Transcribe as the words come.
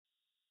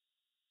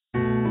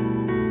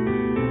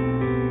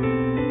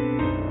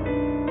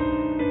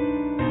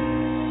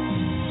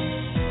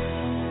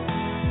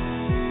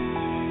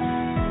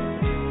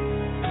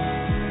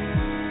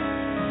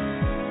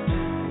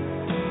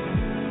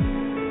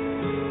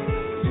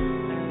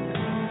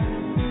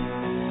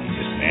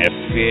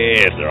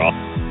Fedra.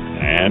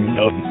 En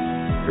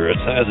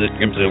rysäiset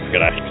himself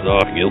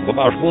kerähtää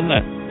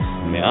kilpapauspunne.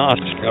 Minä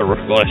ska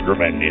ruokaista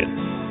vänniä.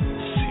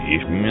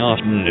 Siis minä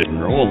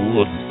olen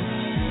ollut.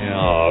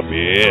 Ja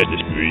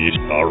vietis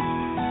pyystar.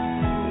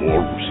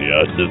 Vuosia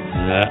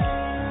sitten.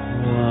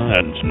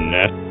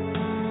 Länsnä.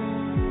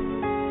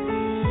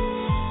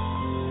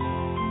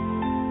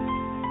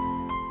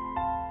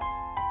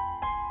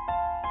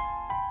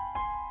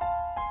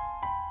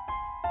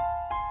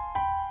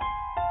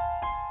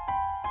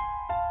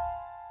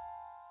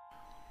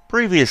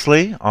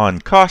 Previously on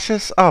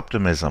Cautious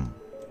Optimism.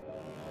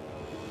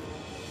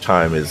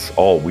 Time is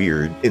all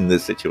weird in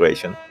this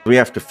situation. We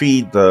have to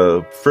feed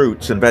the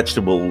fruits and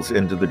vegetables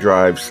into the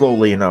drive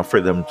slowly enough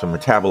for them to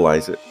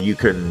metabolize it. You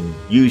can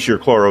use your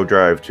chloro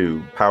drive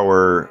to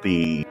power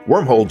the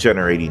wormhole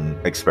generating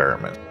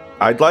experiment.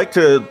 I'd like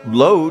to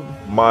load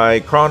my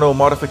chrono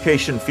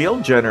modification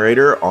field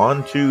generator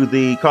onto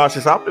the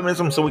Cautious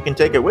Optimism so we can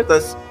take it with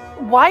us.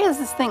 Why is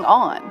this thing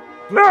on?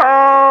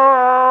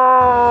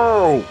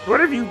 No! What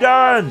have you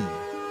done?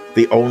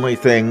 The only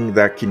thing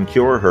that can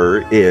cure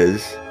her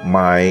is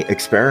my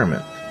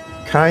experiment.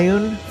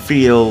 Kayun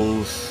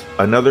feels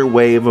another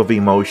wave of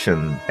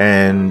emotion,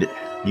 and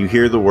you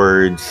hear the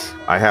words,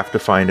 "I have to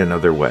find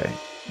another way."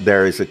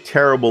 There is a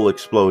terrible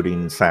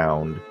exploding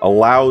sound, a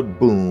loud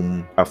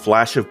boom, a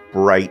flash of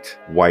bright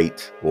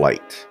white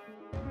light.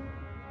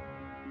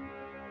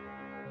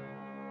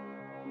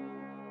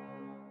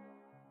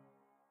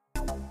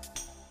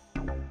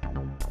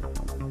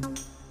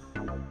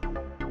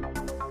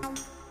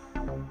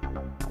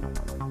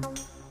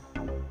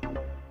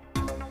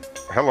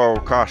 Hello,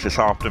 Cautious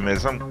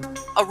Optimism.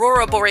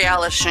 Aurora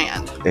Borealis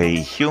Shand. A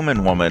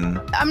human woman.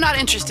 I'm not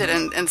interested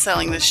in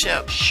selling this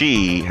ship.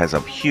 She has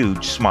a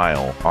huge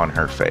smile on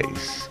her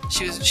face.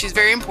 She's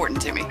very important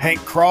to me.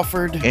 Hank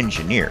Crawford.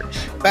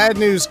 Engineers. Bad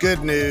news,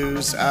 good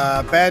news.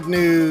 Bad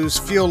news,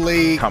 fuel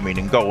leak. Coming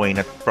and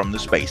going from the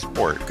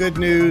spaceport. Good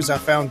news, I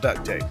found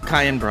duct tape.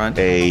 Kyan Brunt.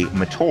 A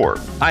Mator.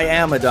 I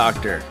am a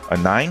doctor. A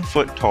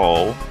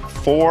 9-foot-tall,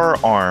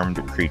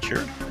 4-armed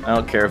creature. I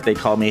don't care if they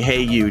call me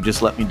Hey You,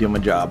 just let me do my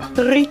job.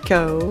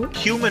 Rico.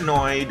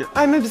 Humanoid.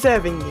 I'm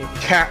observing you.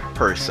 Cat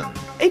person.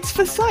 It's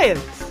for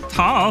science.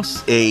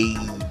 Toss. A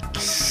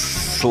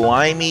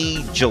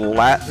slimy,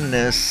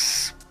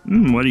 gelatinous...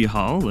 what are you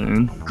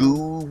hauling?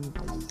 Goo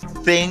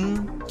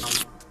thing.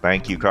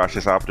 Thank you,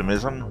 Cautious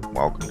Optimism.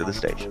 Welcome to the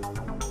station.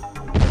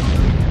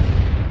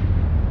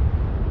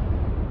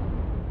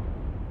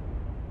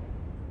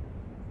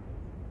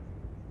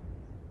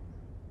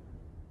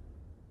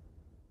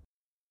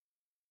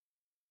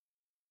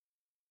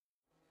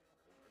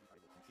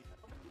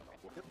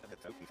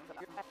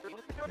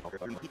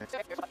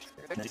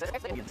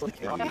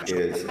 He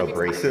is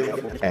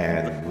abrasive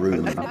and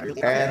rude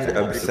and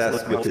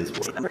obsessed with his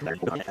work.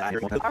 I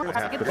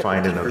have to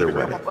find another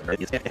way.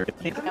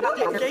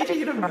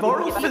 Engaging in a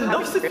moral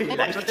philosophy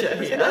lecture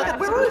here.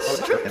 We're on a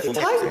strict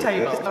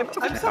timetable.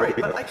 I'm sorry,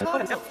 but I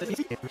can't help this.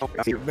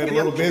 We've been a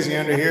little busy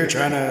under here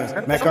trying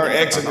to make our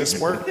exodus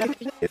work. Why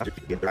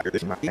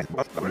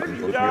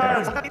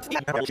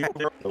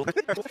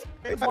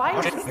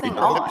is this thing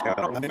on?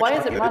 Why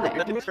is it running?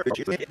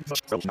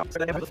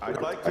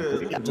 I'd like to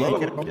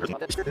load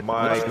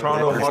my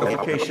chrono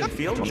modification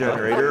field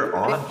generator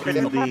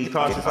onto the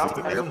Cautious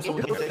Optimism so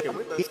we can take it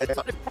with us.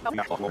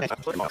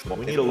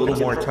 We need a little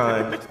more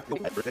time.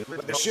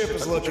 The ship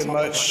is looking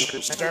much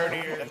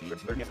sturdier.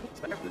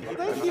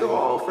 Thank you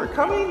all for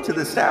coming to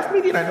the staff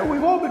meeting. I know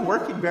we've all been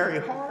working very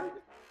hard.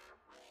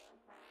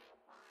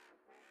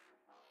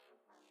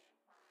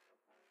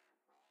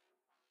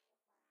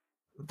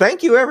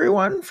 Thank you,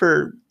 everyone,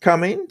 for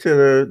coming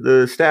to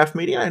the staff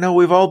meeting. I know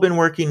we've all been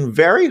working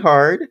very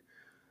hard,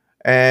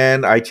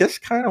 and I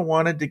just kind of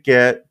wanted to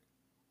get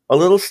a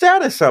little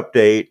status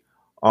update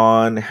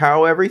on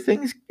how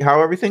everything's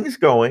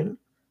going.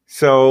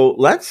 So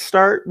let's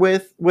start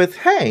with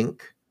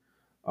Hank.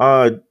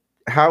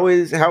 How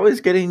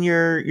is getting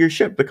your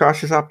ship, the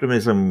Cautious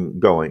Optimism,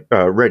 going?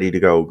 Ready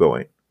to go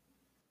going?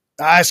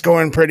 It's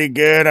going pretty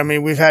good. I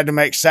mean, we've had to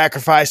make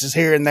sacrifices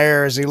here and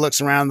there as he looks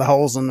around the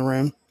holes in the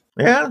room.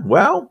 Yeah,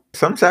 well,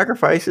 some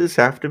sacrifices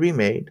have to be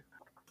made.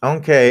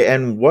 Okay,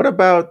 and what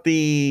about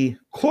the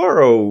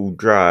chloro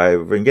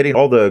drive and getting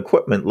all the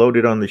equipment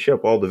loaded on the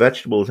ship, all the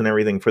vegetables and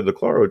everything for the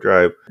chloro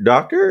drive?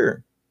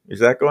 Doctor, is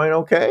that going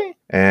okay?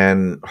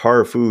 And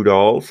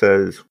Harfoodall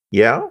says,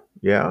 yeah,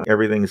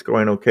 everything's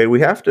going okay. We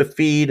have to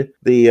feed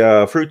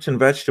the fruits and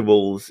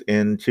vegetables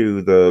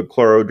into the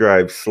chloro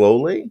drive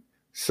slowly.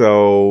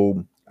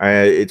 So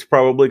it's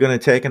probably going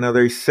to take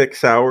another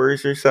 6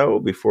 hours or so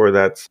before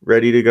that's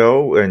ready to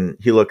go. And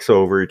he looks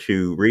over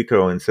to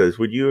Rico and says,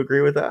 would you agree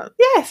with that?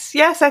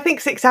 Yes, I think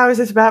 6 hours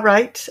is about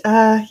right.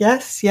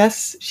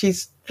 Yes.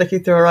 She's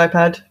flicking through her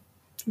iPad,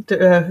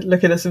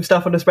 looking at some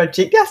stuff on a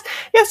spreadsheet. Yes,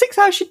 6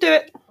 hours should do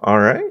it. All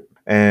right.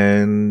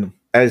 And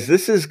as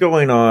this is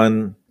going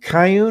on,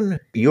 Kayun,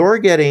 you're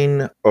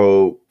getting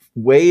a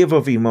wave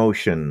of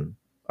emotion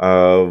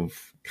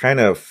of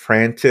kind of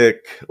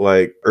frantic,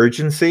 like,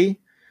 urgency.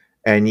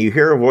 and you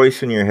hear a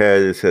voice in your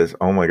head that says,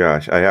 "Oh my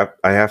gosh, I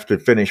have to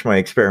finish my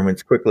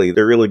experiments quickly.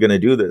 They're really going to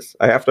do this.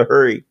 I have to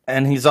hurry."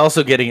 And he's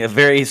also getting a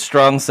very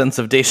strong sense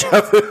of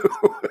deja vu.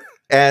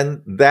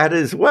 And that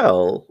as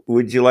well.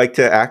 Would you like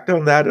to act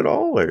on that at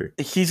all, or?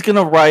 He's going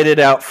to write it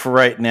out for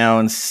right now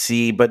and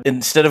see, but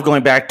instead of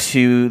going back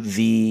to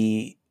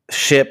the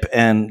ship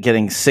and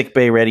getting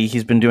sickbay ready,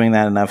 he's been doing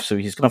that enough, so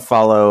he's going to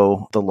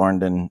follow the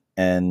Lorndon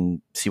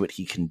and see what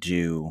he can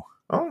do.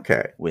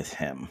 Okay. With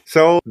him.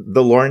 So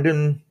the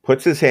Lorndon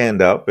puts his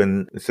hand up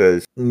and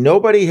says,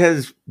 "Nobody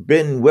has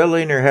been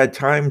willing or had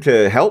time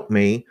to help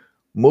me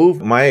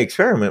move my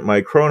experiment,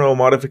 my chrono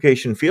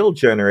modification field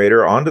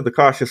generator, onto the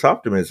Cautious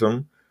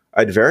Optimism.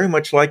 I'd very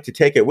much like to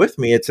take it with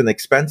me. It's an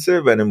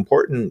expensive and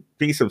important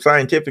piece of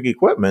scientific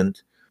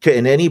equipment.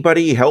 Can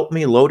anybody help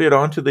me load it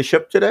onto the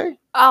ship today?"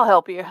 I'll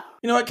help you.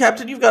 You know what,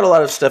 Captain? You've got a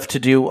lot of stuff to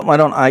do. Why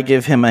don't I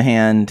give him a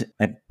hand?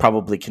 I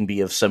probably can be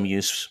of some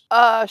use.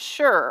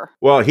 Sure.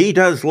 Well, he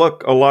does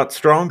look a lot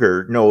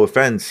stronger. No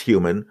offense,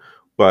 human,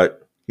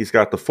 but he's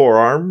got the 4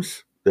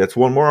 arms. That's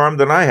 1 more arm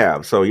than I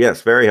have. So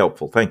yes, very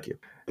helpful. Thank you.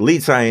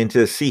 Lead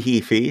scientist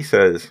Sihifi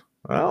says,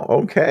 "Well,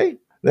 okay.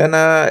 Then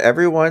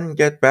everyone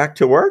get back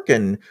to work,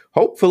 and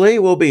hopefully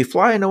we'll be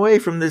flying away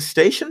from this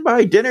station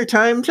by dinner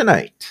time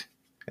tonight."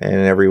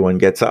 And everyone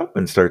gets up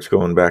and starts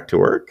going back to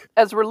work.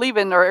 As we're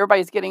leaving, or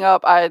everybody's getting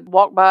up, I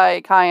walk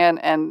by Kyan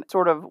and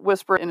sort of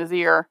whisper in his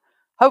ear.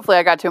 Hopefully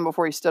I got to him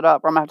before he stood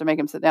up, or I'm going to have to make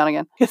him sit down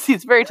again, because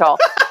he's very tall.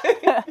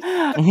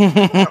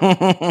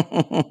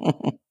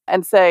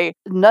 And say,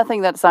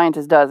 nothing that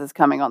scientist does is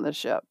coming on this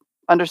ship.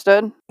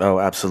 Understood? Oh,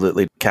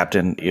 absolutely.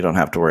 Captain, you don't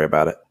have to worry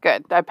about it.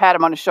 Good. I pat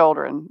him on his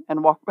shoulder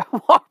and walk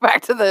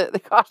back to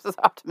the Cautious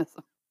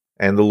Optimism.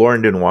 And the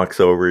Lorndon walks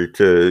over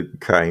to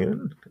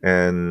Kyan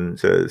and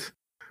says,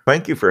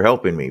 "Thank you for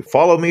helping me.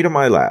 Follow me to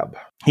my lab."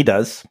 He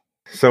does.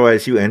 So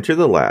as you enter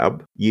the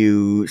lab,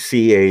 you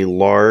see a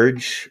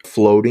large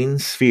floating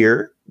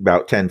sphere,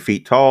 about 10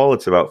 feet tall.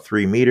 It's about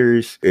 3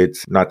 meters.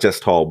 It's not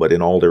just tall, but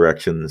in all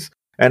directions.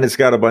 And it's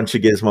got a bunch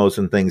of gizmos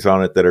and things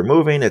on it that are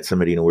moving. It's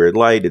emitting a weird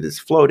light. It is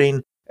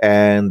floating.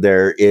 And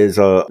there is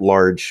a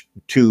large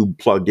tube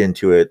plugged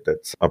into it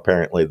that's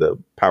apparently the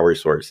power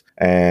source.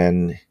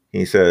 And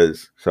he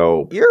says,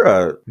 "So you're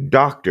a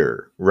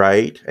doctor,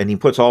 right?" And he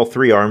puts all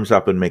 3 arms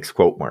up and makes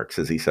quote marks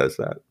as he says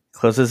that.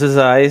 Closes his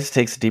eyes,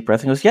 takes a deep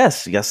breath, and goes,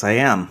 yes, I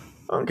am.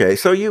 Okay,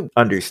 so you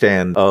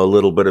understand a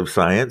little bit of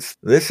science.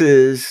 This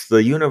is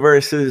the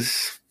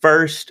universe's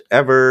first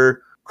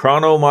ever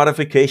chrono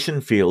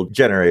modification field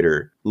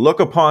generator. Look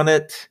upon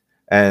it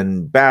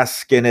and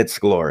bask in its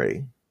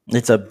glory.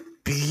 It's a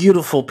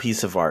beautiful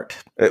piece of art.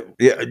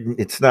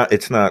 It's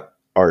not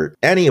art.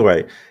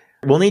 Anyway,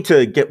 we'll need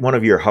to get one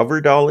of your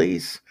hover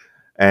dollies,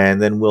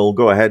 and then we'll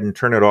go ahead and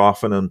turn it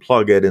off and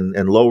unplug it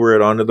and lower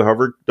it onto the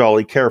hover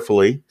dolly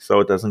carefully so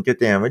it doesn't get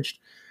damaged,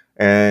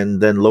 and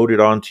then load it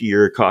onto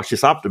your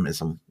Cautious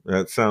Optimism.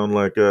 That sound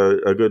like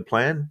a good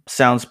plan?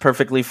 Sounds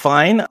perfectly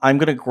fine. I'm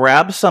going to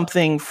grab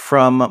something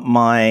from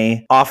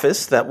my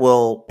office that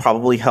will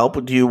probably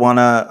help. Do you want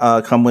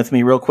to come with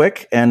me real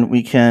quick? And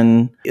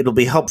it'll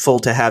be helpful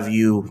to have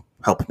you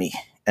help me.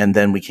 And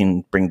then we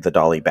can bring the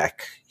dolly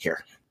back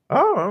here.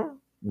 Oh,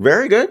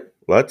 very good.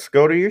 Let's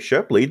go to your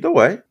ship. Lead the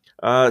way.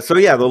 So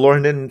the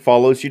Lorndon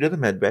follows you to the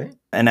medbay.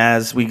 And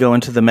as we go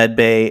into the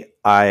medbay,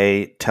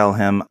 I tell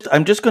him,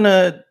 I'm just going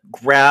to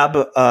grab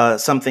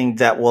something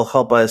that will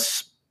help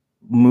us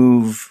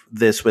move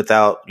this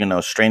without,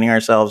 straining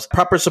ourselves.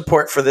 Proper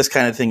support for this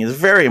kind of thing is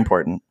very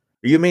important.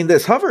 You mean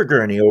this hover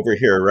gurney over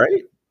here,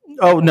 right?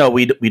 Oh, no,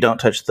 we don't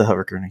touch the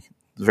hover gurney.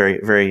 Very,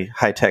 very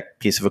high-tech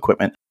piece of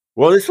equipment.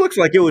 Well, this looks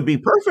like it would be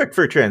perfect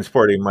for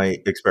transporting my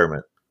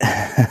experiment.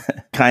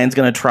 Kyan's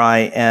going to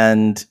try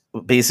and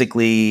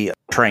basically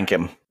prank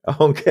him.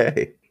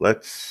 Okay,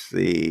 let's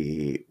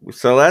see.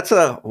 So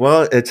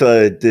it's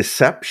a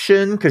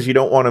deception because you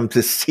don't want him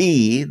to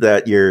see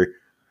that you're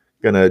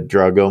going to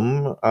drug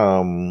him.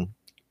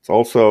 It's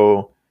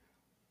also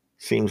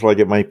seems like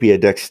it might be a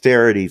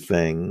dexterity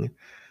thing.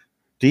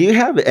 Do you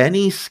have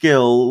any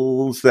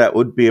skills that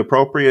would be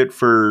appropriate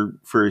for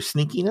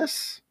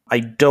sneakiness? I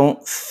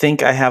don't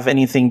think I have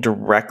anything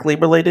directly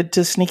related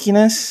to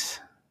sneakiness.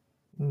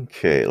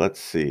 Okay, let's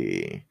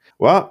see.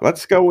 Well,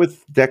 let's go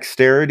with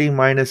dexterity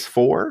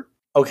 -4.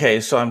 Okay,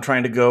 so I'm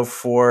trying to go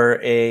for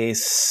a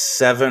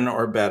 7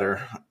 or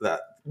better.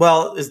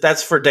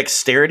 That's for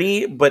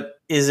dexterity, but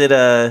is it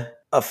a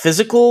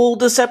physical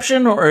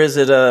deception or is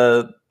it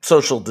a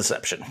social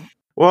deception?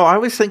 Well, I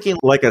was thinking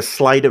like a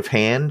sleight of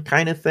hand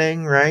kind of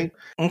thing, right?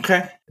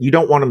 Okay. You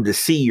don't want him to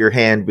see your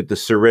hand with the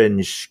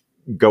syringe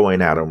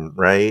going at him,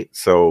 right?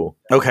 So.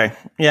 Okay.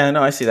 Yeah,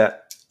 no, I see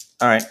that.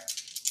 All right.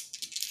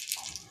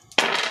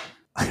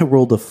 I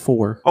rolled a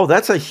 4. Oh,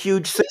 that's a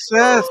huge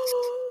success.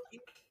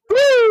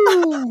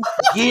 Woo!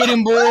 Get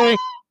him, boy.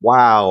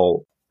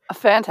 Wow.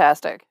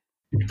 Fantastic.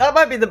 That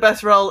might be the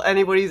best roll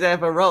anybody's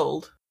ever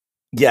rolled.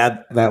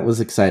 Yeah, that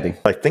was exciting.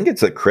 I think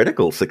it's a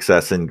critical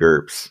success in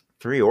GURPS.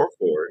 3 or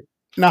 4.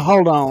 Now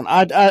hold on.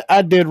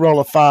 I did roll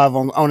a 5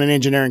 on an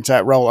engineering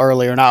type roll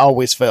earlier, and I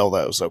always fail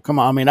those. So come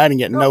on. I mean, I didn't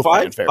get no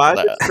fanfare for five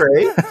that. is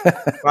great.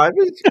 Five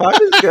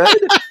is good.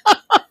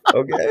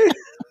 Okay.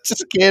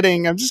 Just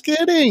kidding. I'm just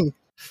kidding.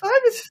 5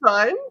 is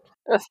fine.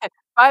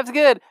 5's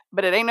good,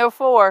 but it ain't no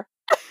 4.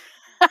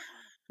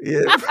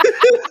 Yeah.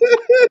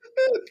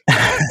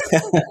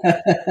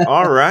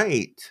 All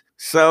right.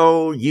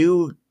 So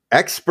you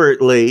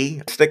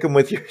expertly stick him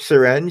with your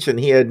syringe, and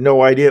he had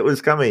no idea it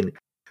was coming.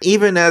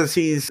 Even as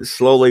he's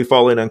slowly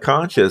falling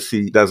unconscious,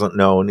 he doesn't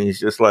know, and he's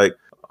just like,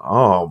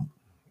 "Oh,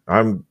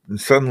 I'm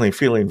suddenly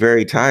feeling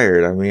very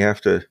tired. I may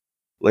have to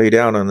lay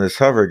down on this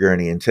hover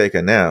gurney and take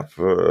a nap."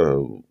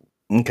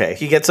 Okay,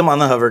 he gets him on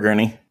the hover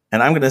gurney,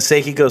 and I'm going to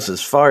say he goes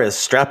as far as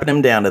strapping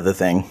him down to the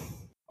thing.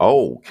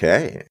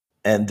 Okay.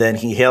 And then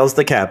he hails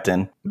the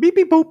captain. Beep,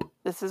 beep, boop.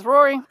 This is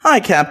Rory.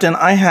 Hi, Captain.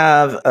 I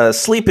have a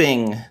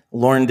sleeping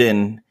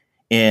Lorndon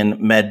in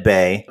Med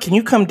Bay. Can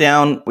you come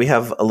down? We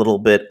have a little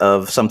bit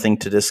of something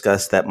to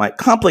discuss that might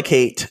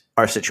complicate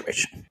our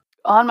situation.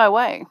 On my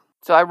way.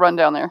 So I run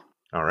down there.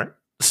 All right.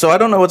 So I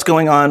don't know what's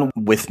going on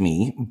with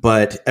me,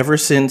 but ever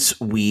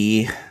since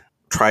we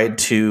tried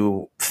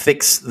to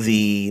fix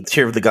the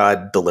Tear of the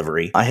God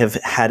delivery, I have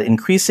had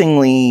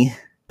increasingly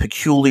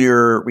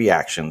peculiar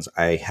reactions.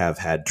 I have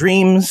had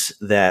dreams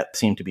that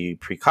seem to be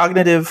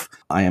precognitive.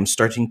 I am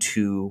starting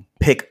to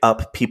pick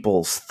up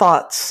people's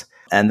thoughts.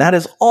 And that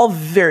is all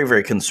very,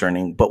 very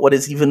concerning. But what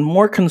is even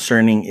more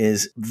concerning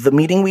is the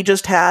meeting we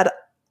just had,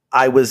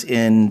 I was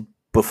in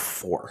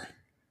before.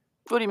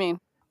 What do you mean?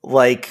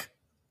 Like,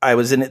 I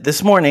was in it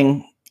this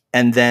morning,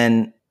 and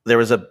then there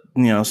was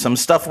some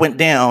stuff went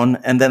down,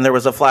 and then there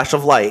was a flash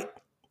of light,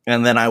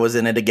 and then I was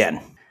in it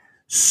again.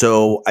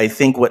 So I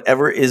think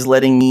whatever is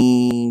letting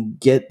me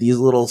get these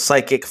little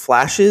psychic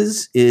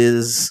flashes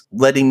is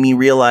letting me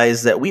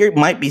realize that we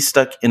might be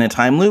stuck in a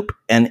time loop,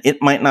 and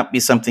it might not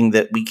be something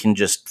that we can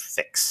just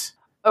fix.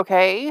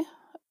 Okay.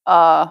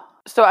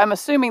 So I'm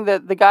assuming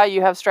that the guy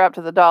you have strapped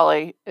to the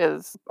dolly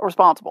is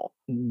responsible.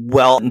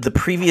 Well, the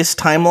previous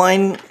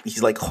timeline,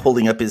 he's like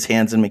holding up his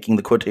hands and making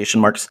the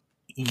quotation marks.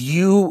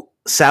 You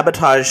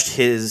sabotaged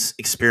his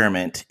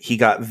experiment. He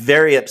got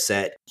very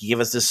upset. He gave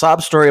us this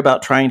sob story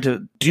about trying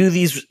to do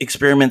these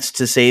experiments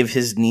to save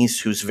his niece,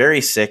 who's very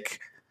sick.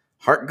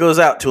 Heart goes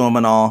out to him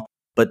and all.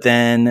 But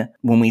then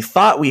when we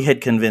thought we had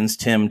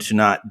convinced him to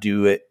not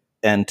do it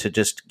and to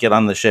just get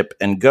on the ship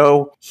and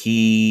go,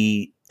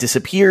 he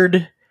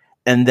disappeared.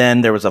 And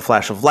then there was a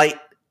flash of light,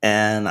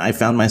 and I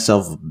found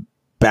myself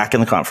back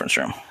in the conference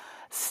room.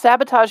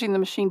 Sabotaging the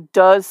machine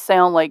does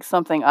sound like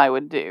something I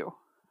would do.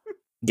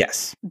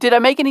 Yes. Did I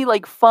make any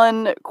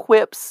fun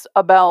quips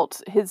about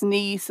his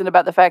niece and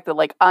about the fact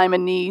that I'm a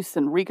niece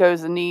and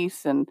Rico's a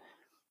niece and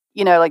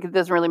it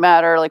doesn't really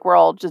matter, we're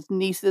all just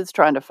nieces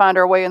trying to find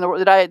our way in the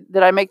world?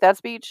 Did I make that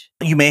speech?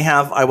 You may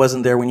have. I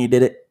wasn't there when you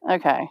did it.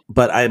 Okay.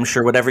 But I'm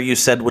sure whatever you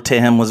said to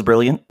him was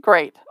brilliant.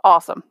 Great.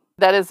 Awesome.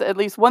 That is at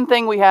least one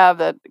thing we have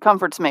that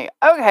comforts me.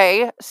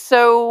 Okay,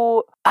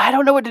 so I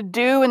don't know what to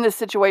do in this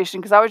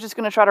situation because I was just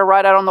going to try to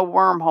ride out on the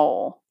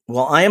wormhole.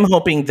 Well, I am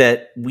hoping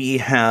that we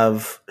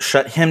have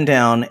shut him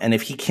down, and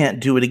if he can't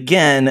do it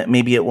again,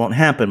 maybe it won't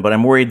happen. But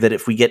I'm worried that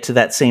if we get to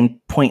that same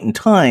point in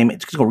time,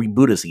 it's going to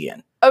reboot us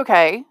again.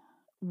 Okay,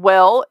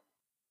 well,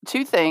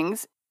 2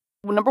 things.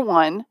 Number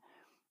 1,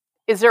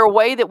 is there a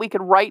way that we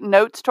could write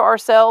notes to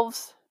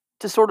ourselves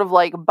to sort of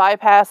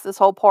bypass this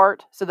whole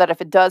part so that if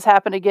it does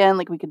happen again,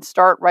 we can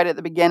start right at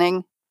the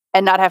beginning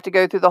and not have to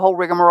go through the whole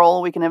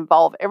rigmarole? We can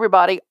involve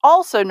everybody.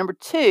 Also, number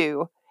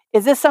 2,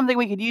 is this something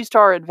we could use to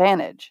our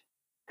advantage?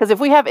 Because if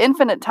we have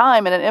infinite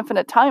time and an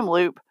infinite time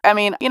loop, I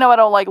mean, I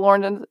don't like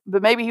Lorndon,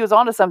 but maybe he was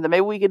onto something.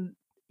 Maybe we could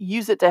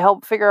use it to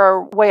help figure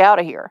our way out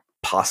of here.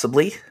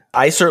 Possibly.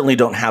 I certainly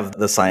don't have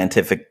the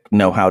scientific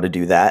know-how to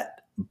do that,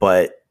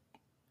 but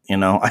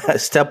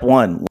step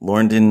 1,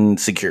 Lorndon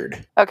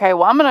secured. Okay,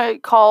 well, I'm going to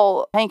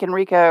call Hank and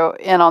Rico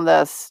in on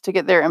this to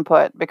get their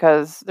input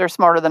because they're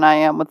smarter than I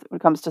am when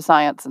it comes to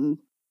science and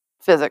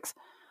physics.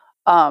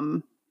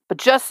 But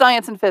just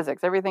science and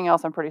physics. Everything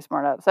else I'm pretty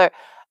smart at. So,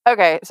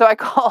 okay, so I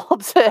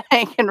called to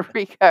Hank and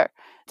Rico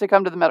to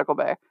come to the medical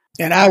bay.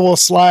 And I will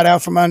slide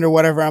out from under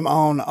whatever I'm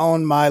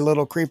on my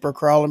little creeper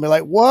crawl and be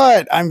like,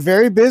 "What? I'm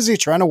very busy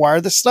trying to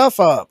wire this stuff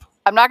up."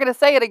 I'm not going to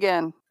say it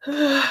again.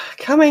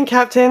 Coming,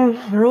 Captain.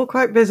 We're all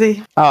quite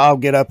busy. I'll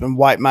get up and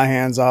wipe my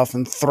hands off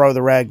and throw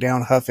the rag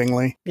down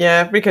huffingly.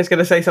 Yeah, Rico's going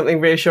to say something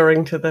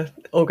reassuring to the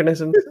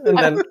organisms and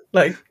then,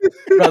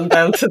 run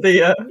down to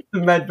the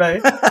med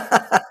bay.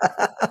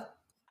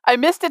 I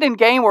missed it in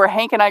game where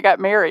Hank and I got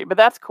married, but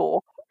that's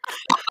cool.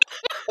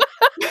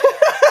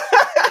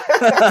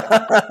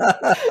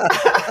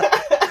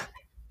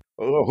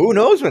 Oh, who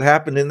knows what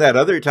happened in that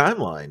other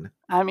timeline?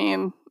 I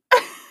mean...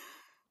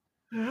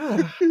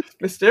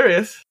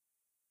 Mysterious.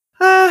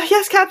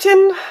 Yes,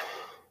 Captain.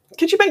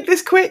 Could you make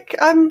this quick?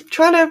 I'm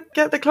trying to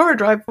get the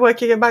chloro-drive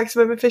working at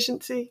maximum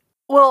efficiency.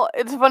 Well,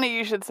 it's funny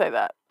you should say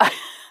that.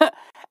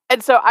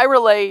 And so I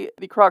relay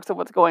the crux of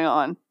what's going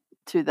on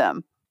to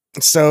them.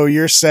 So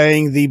you're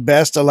saying the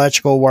best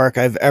electrical work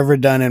I've ever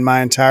done in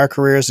my entire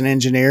career as an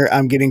engineer,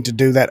 I'm getting to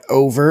do that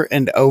over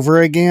and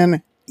over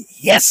again?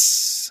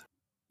 Yes.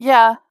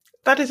 Yeah.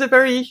 That is a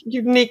very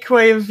unique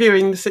way of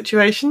viewing the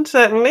situation,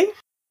 certainly.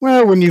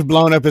 Well, when you've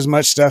blown up as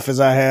much stuff as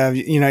I have,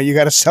 you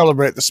got to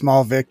celebrate the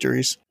small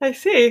victories. I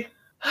see.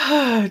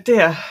 Oh,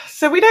 dear.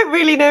 So we don't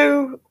really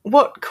know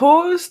what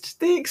caused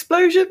the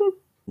explosion?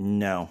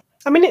 No.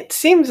 I mean, it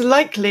seems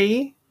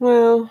likely.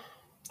 Well,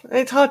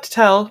 it's hard to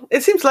tell.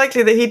 It seems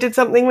likely that he did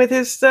something with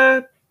his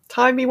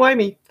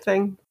timey-wimey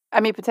thing.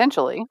 I mean,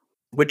 potentially.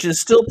 Which is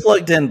still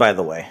plugged in, by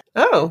the way.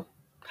 Oh.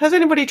 Has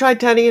anybody tried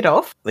turning it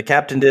off? The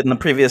captain did in the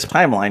previous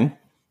timeline.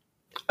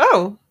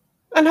 Oh.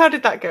 And how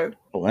did that go?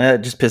 Well,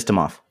 it just pissed him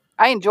off.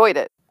 I enjoyed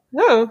it.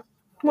 Oh.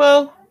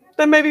 Well,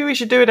 then maybe we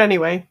should do it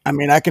anyway. I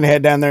mean, I can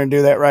head down there and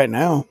do that right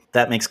now.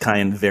 That makes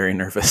Kyan very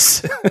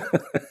nervous.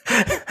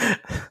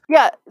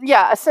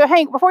 Yeah. So,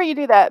 Hank, before you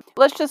do that,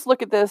 let's just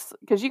look at this,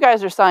 because you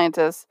guys are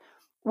scientists.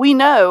 We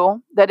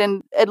know that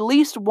in at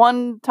least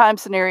one time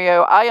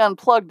scenario, I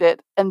unplugged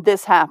it and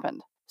this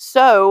happened.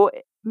 So,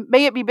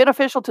 may it be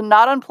beneficial to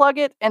not unplug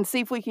it and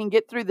see if we can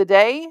get through the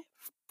day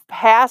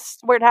past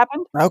where it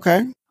happened?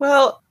 Okay.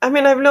 Well, I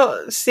mean, I've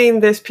not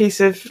seen this piece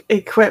of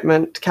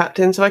equipment,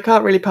 Captain, so I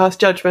can't really pass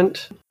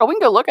judgment. Oh, we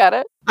can go look at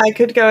it. I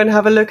could go and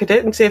have a look at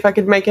it and see if I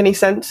could make any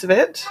sense of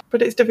it,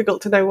 but it's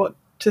difficult to know what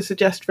to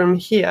suggest from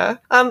here.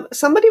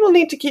 Somebody will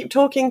need to keep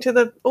talking to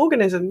the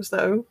organisms,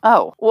 though.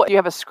 Oh, well, you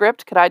have a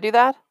script? Could I do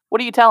that?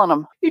 What are you telling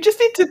them? You just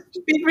need to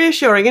be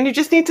reassuring, and you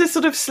just need to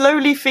sort of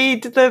slowly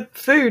feed the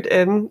food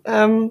in.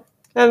 And,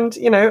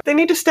 they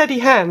need a steady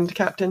hand,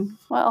 Captain.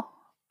 Well,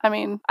 I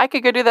mean, I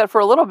could go do that for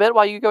a little bit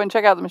while you go and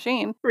check out the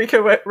machine.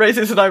 Rico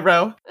raises an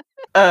eyebrow,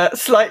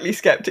 slightly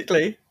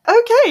skeptically.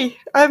 Okay,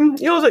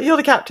 you're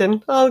the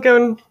captain. I'll go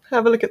and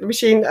have a look at the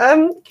machine.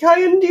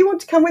 Kyan, do you want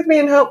to come with me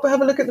and help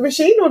have a look at the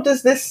machine, or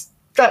does this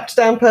strapped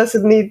down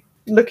person need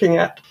looking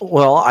at?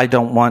 Well, I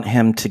don't want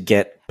him to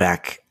get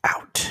back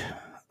out.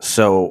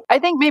 So I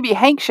think maybe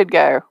Hank should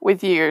go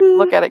with you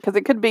look at it, because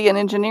it could be an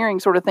engineering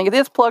sort of thing. It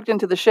is plugged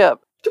into the ship.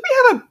 Do we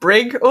have a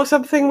brig or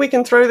something we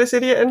can throw this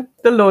idiot in?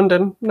 The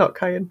London, not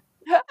Kyan.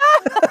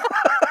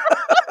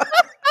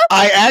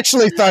 I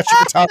actually thought you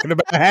were talking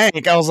about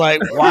Hank. I was like,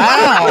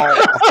 wow.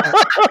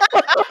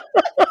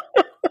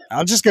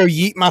 I'll just go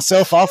yeet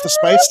myself off the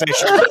space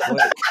station real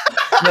quick.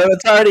 no,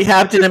 it's already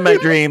happened in my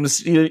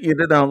dreams. You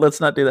know, let's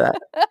not do that.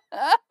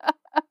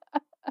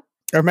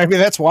 Or maybe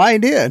that's why he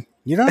did.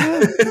 You don't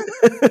know.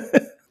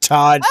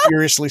 Todd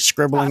furiously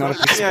scribbling on a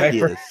piece of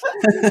paper.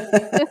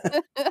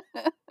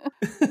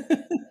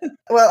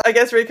 Well, I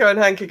guess Rico and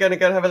Hank are going to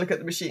go and have a look at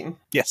the machine.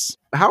 Yes.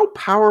 How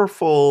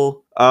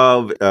powerful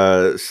of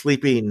a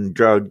sleeping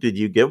drug did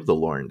you give the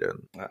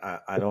Lorndon?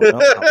 I don't know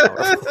how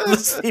powerful the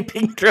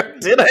sleeping drug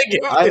did I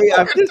give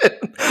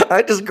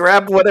I just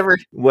grabbed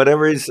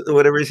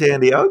Whatever's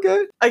handy.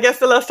 Okay. I guess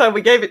the last time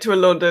we gave it to a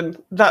London,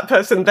 that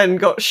person then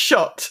got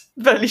shot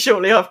fairly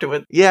shortly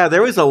afterwards. Yeah,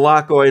 there was a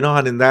lot going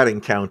on in that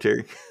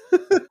encounter.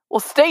 Well,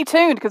 stay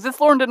tuned, because this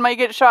Lorndon may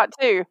get shot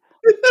too.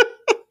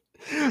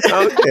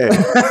 Okay.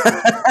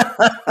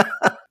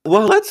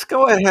 Well, let's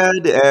go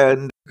ahead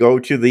and go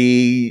to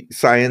the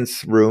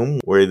science room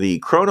where the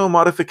chrono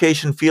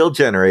modification field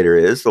generator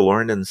is, the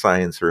Lorndon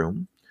science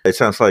room. It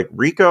sounds like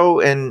Rico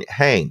and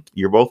Hank,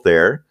 you're both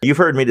there. You've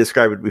heard me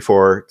describe it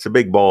before. It's a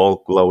big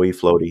ball, glowy,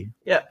 floaty.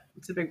 Yeah,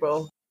 it's a big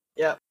ball.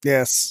 Yeah.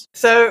 Yes.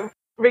 So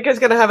Rico's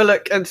going to have a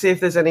look and see if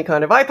there's any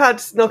kind of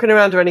iPads knocking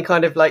around or any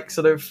kind of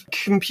sort of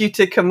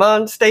computer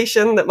command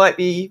station that might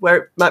be where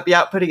it might be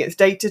outputting its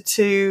data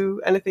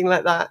to, anything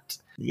like that.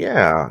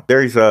 Yeah,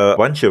 there's a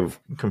bunch of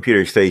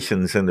computer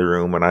stations in the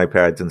room and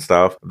iPads and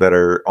stuff that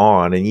are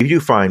on, and you do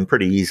find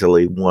pretty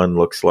easily one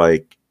looks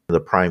like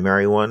the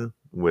primary one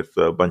with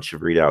a bunch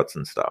of readouts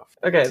and stuff.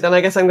 Okay, then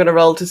I guess I'm going to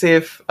roll to see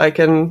if I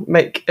can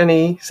make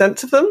any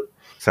sense of them.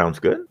 Sounds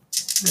good.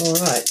 All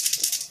right.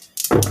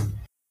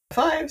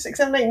 5, 6,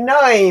 7, 8,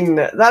 9.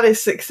 That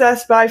is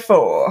success by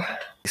 4.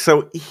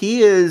 So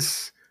he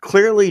is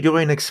clearly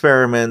doing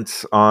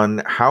experiments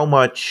on how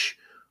much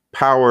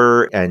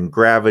power and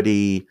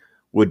gravity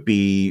would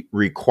be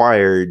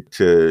required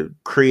to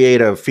create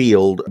a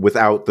field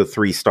without the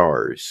 3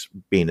 stars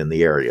being in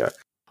the area.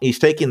 He's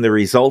taking the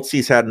results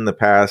he's had in the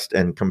past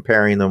and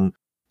comparing them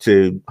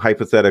to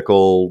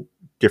hypothetical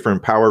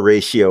different power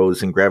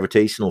ratios and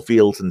gravitational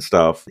fields and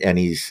stuff, and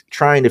he's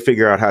trying to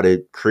figure out how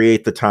to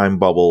create the time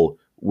bubble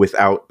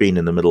without being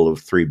in the middle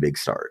of 3 big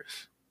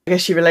stars. I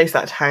guess she relays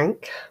that to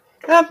Hank.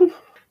 Given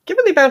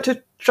the amount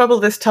of trouble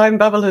this time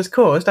bubble has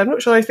caused, I'm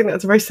not sure I think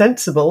that's a very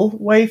sensible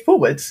way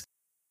forwards.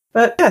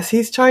 But yes,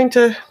 he's trying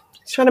to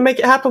make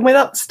it happen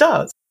without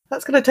stars.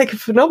 That's going to take a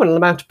phenomenal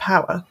amount of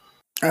power.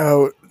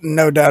 Oh,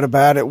 no doubt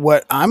about it.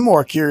 What I'm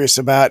more curious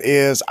about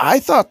is I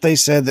thought they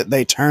said that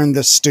they turned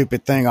this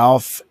stupid thing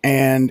off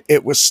and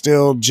it was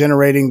still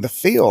generating the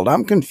field.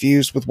 I'm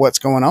confused with what's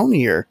going on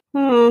here.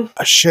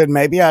 Should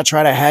maybe I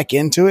try to hack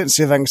into it and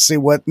see if I can see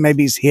what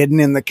maybe is hidden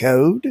in the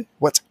code?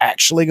 What's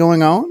actually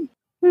going on?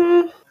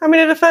 I mean,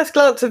 at a first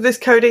glance of this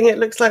coding, it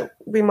looks like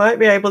we might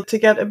be able to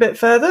get a bit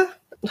further.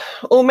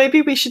 Or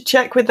maybe we should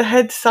check with the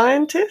head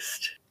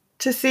scientist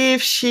to see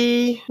if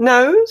she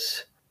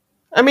knows.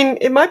 I mean,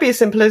 it might be as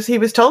simple as he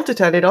was told to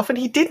turn it off and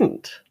he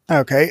didn't.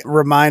 Okay.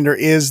 Reminder,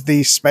 is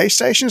the space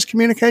station's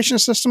communication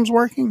systems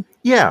working?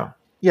 Yeah,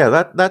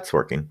 that's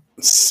working.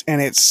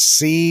 And it's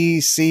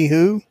C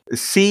who?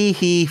 See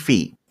he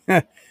feet.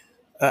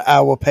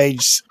 I will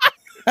page.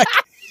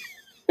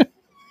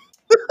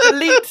 The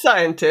lead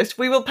scientist.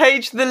 We will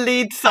page the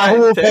lead I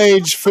will scientist.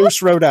 page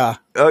Fus Roda.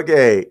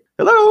 Okay.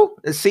 Hello,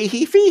 see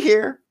he feet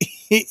here.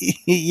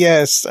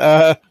 Yes.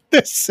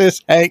 This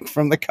is Hank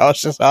from the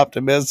Cautious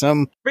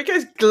Optimism.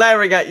 Rico's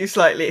glaring at you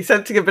slightly,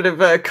 sensing a bit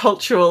of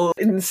cultural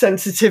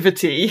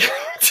insensitivity.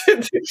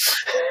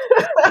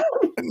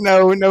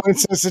 No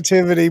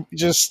insensitivity,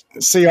 just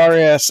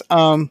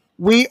CRS.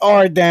 We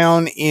are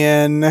down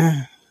in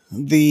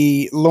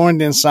the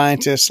Lorndon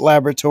Scientist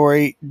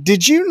Laboratory.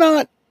 Did you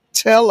not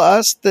tell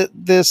us that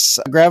this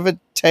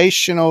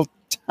gravitational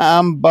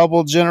time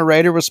bubble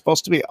generator was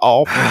supposed to be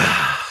off?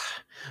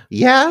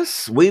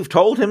 Yes, we've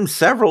told him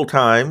several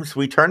times.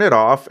 We turn it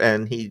off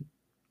and he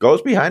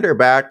goes behind our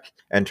back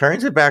and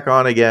turns it back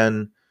on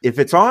again. If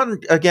it's on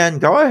again,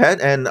 go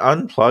ahead and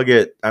unplug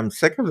it. I'm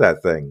sick of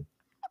that thing.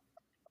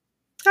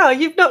 Oh,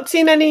 you've not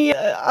seen any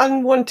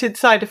unwanted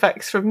side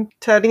effects from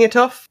turning it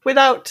off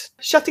without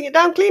shutting it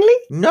down cleanly?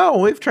 No,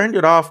 we've turned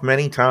it off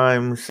many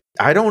times.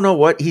 I don't know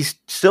what he's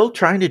still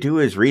trying to do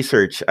his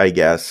research, I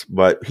guess,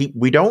 but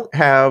we don't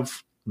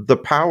have the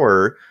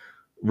power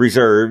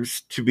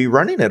reserves to be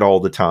running it all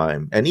the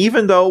time. And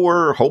even though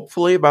we're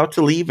hopefully about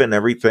to leave and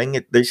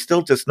everything, there's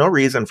still just no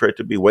reason for it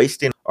to be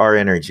wasting our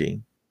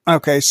energy.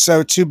 Okay,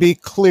 so to be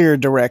clear,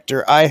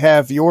 Director, I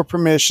have your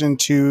permission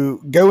to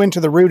go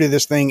into the root of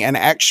this thing and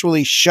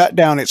actually shut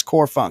down its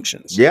core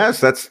functions. Yes,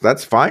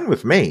 that's fine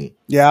with me.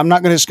 Yeah, I'm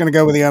not just going to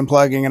go with the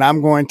unplugging, and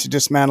I'm going to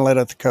dismantle it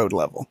at the code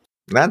level.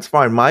 That's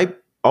fine. My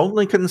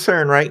only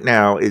concern right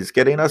now is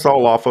getting us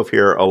all off of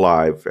here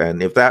alive.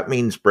 And if that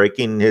means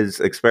breaking his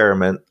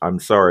experiment, I'm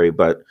sorry,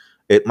 but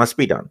it must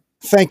be done.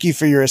 Thank you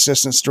for your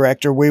assistance,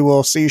 Director. We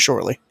will see you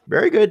shortly.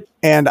 Very good.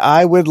 And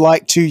I would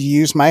like to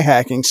use my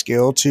hacking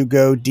skill to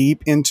go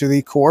deep into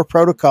the core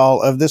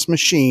protocol of this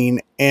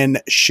machine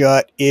and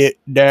shut it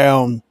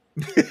down.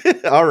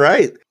 All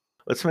right.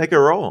 Let's make a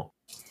roll.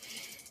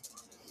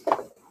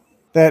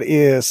 That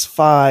is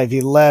 5,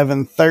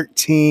 11,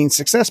 13.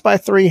 Success by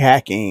 3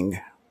 hacking.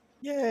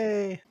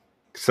 Yay.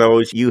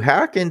 So you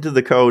hack into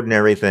the code and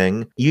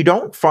everything. You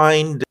don't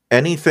find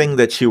anything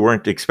that you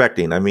weren't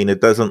expecting. I mean, it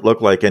doesn't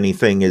look like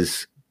anything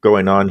is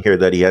going on here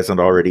that he hasn't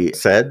already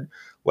said.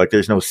 Like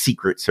there's no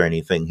secrets or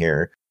anything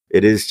here.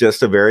 It is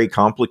just a very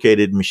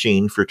complicated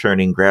machine for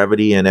turning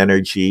gravity and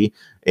energy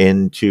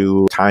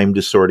into time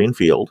distorting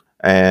field.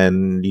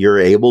 And you're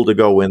able to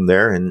go in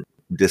there and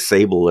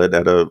disable it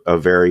at a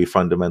very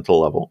fundamental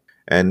level.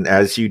 And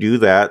as you do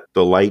that,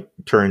 the light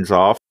turns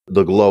off,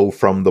 the glow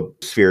from the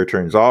sphere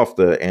turns off,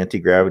 the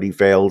anti-gravity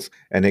fails,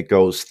 and it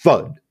goes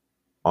thud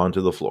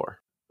onto the floor.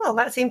 Well,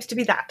 that seems to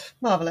be that.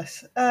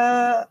 Marvellous.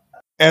 As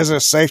a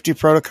safety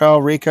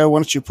protocol, Rico, why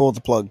don't you pull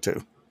the plug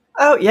too?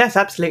 Oh, yes,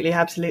 absolutely,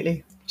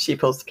 absolutely. She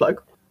pulls the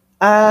plug.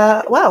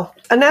 Well,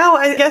 and now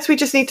I guess we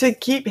just need to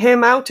keep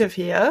him out of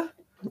here,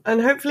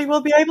 and hopefully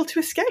we'll be able to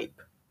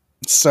escape.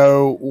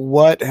 So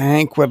what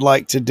Hank would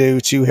like to do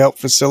to help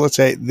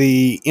facilitate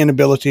the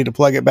inability to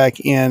plug it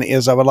back in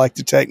is I would like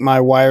to take my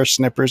wire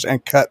snippers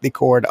and cut the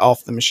cord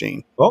off the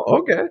machine. Oh,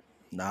 okay.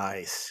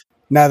 Nice.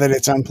 Now that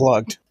it's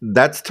unplugged.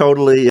 That's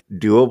totally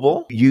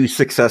doable. You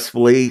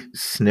successfully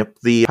snip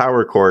the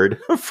power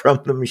cord from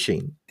the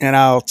machine. And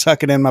I'll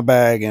tuck it in my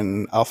bag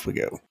and off we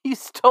go. You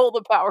stole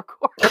the power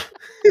cord.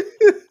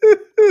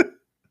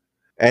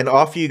 And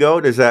off you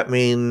go. Does that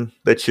mean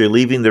that you're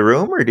leaving the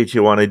room, or did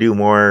you want to do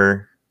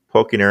more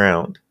poking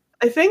around?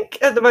 I think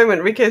at the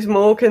moment Rico's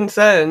more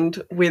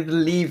concerned with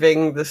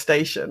leaving the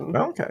station.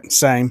 Okay.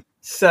 Same.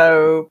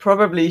 So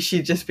probably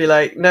she'd just be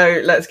like,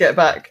 no, let's get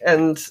back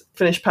and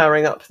finish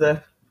powering up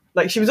the...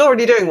 Like, she was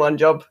already doing one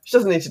job. She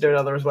doesn't need to do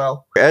another as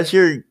well. As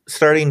you're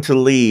starting to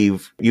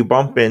leave, you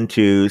bump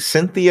into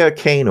Cynthia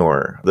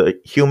Kanor, the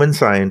human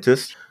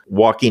scientist,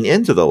 walking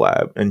into the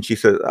lab. And she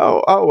says,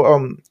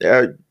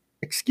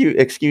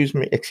 excuse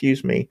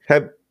me.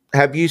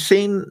 Have you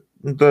seen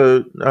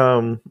the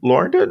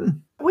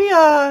Lorndon? We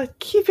are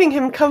keeping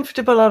him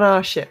comfortable on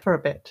our ship for a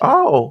bit.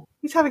 Oh.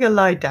 He's having a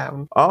lie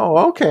down.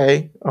 Oh,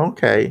 okay.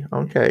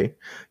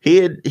 He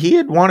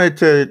had wanted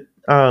to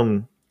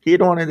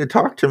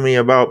talk to me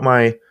about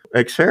my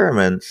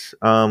experiments.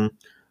 I'll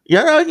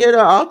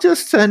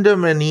just send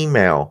him an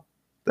email.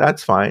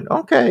 That's fine.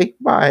 Okay,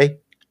 bye.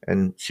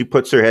 And she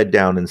puts her head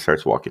down and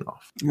starts walking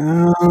off.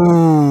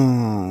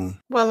 Oh.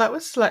 Well, that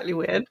was slightly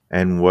weird.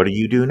 And what do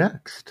you do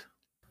next?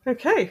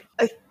 Okay.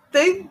 I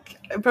think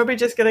I'm probably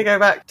just going to go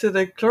back to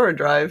the chloro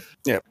drive.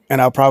 Yep.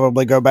 And I'll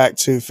probably go back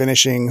to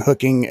finishing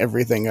hooking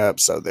everything up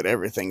so that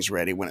everything's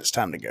ready when it's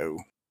time to go.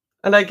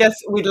 And I guess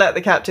we'd let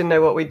the captain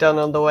know what we'd done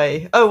on the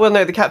way. Oh, well,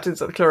 no, the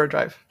captain's at the Chloro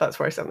Drive. That's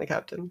where I sent the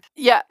captain.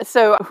 Yeah,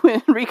 so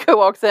when Rico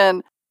walks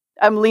in,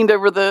 I'm leaned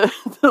over the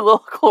little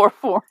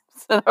chloroforms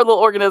and our little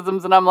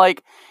organisms, and I'm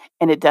like,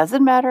 and it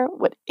doesn't matter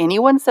what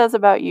anyone says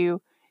about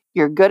you.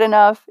 You're good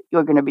enough.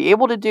 You're going to be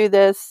able to do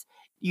this.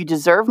 You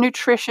deserve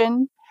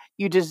nutrition.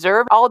 You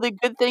deserve all the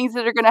good things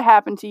that are going to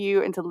happen to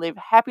you and to live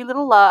happy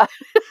little lives.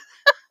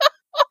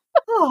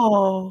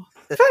 Oh,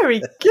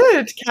 very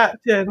good,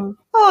 Captain.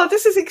 Oh,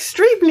 this is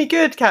extremely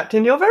good,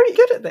 Captain. You're very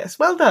good at this.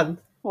 Well done.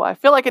 Well, I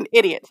feel like an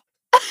idiot.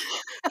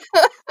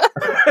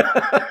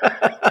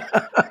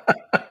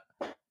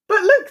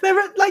 But look, they're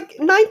at like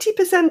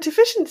 90%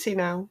 efficiency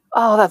now.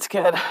 Oh, that's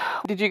good.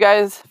 Did you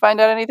guys find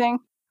out anything?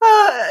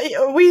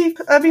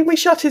 We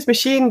shut his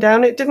machine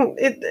down.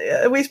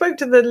 We spoke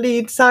to the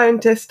lead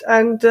scientist,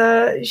 and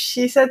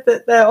she said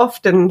that they're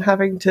often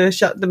having to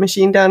shut the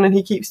machine down, and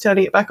he keeps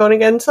turning it back on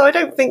again. So I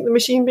don't think the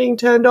machine being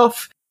turned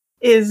off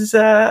is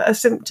a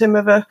symptom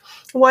of a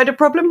wider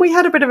problem. We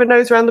had a bit of a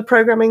nose around the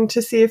programming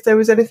to see if there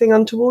was anything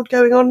untoward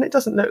going on. It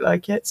doesn't look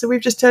like it, so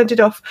we've just turned it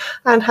off,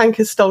 and Hank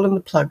has stolen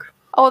the plug.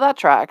 Oh, that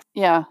tracks.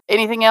 Yeah.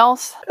 Anything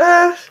else?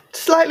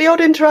 Slightly odd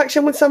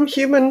interaction with some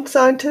human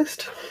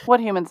scientist.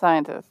 What human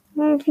scientist?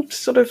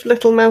 Sort of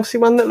little mousy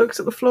one that looks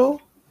at the floor.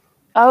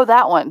 Oh,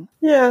 that one.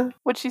 Yeah.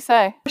 What'd she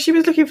say? She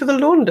was looking for the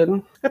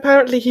Laundon.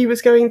 Apparently he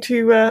was going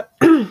to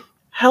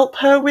help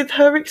her with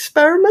her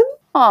experiment.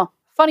 Huh.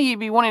 Funny you'd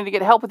be wanting to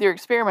get help with your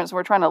experiments when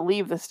we're trying to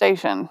leave the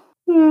station.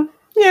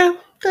 Yeah,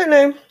 don't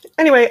know.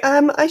 Anyway,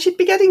 I should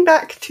be getting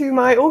back to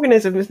my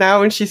organisms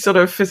now, and she's sort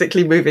of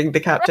physically moving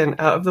the captain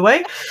out of the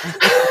way.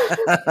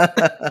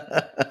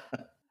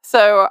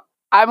 So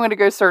I'm going to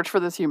go search for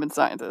this human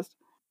scientist.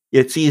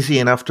 It's easy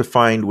enough to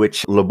find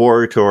which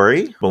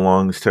laboratory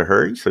belongs to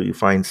her. So you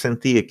find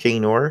Cynthia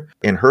Kanor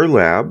in her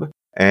lab,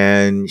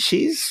 and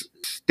she's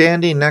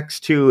standing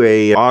next to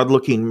a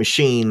odd-looking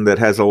machine that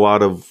has a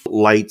lot of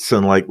lights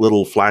and like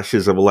little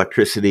flashes of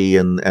electricity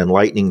and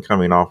lightning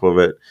coming off of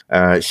it.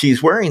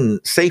 She's wearing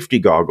safety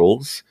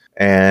goggles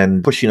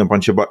and pushing a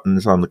bunch of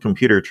buttons on the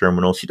computer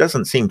terminal. She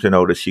doesn't seem to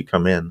notice you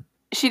come in.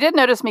 She did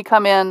notice me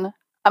come in.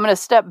 I'm going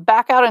to step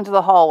back out into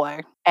the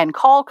hallway and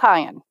call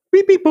Kyan.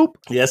 Beep, beep, boop.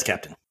 Yes,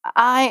 Captain.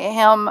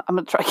 I'm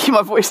going to try to keep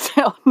my voice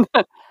down.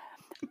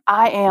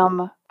 I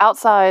am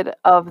outside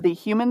of the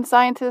human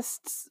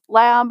scientist's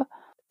lab.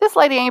 This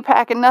lady ain't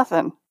packing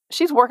nothing.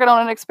 She's working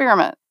on an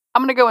experiment.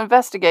 I'm going to go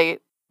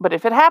investigate, but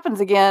if it happens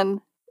again,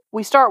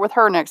 we start with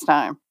her next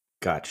time.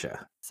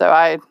 Gotcha. So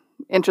I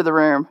enter the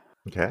room.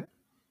 Okay.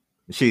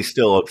 She's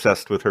still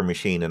obsessed with her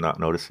machine and not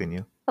noticing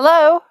you.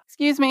 Hello?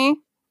 Excuse me?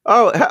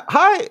 Oh,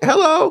 hi.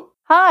 Hello.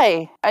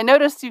 Hi. I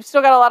noticed you've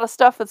still got a lot of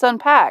stuff that's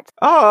unpacked.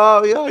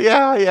 Oh,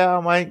 yeah.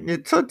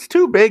 It's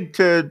too big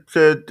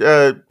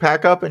to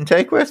pack up and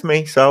take with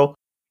me. So,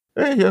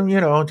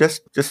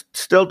 just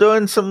still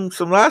doing some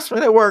last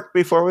minute work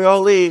before we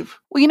all leave.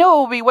 Well, what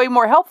will be way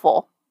more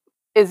helpful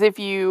is if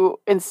you,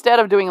 instead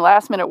of doing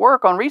last minute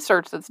work on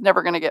research that's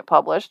never going to get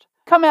published,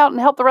 come out and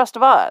help the rest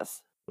of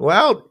us.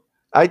 Well,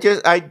 I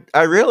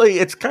really,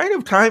 it's kind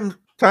of time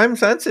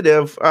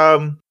sensitive.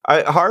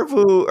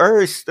 Harvu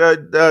Ernst,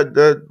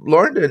 the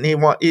London,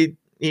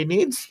 he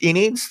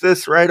needs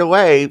this right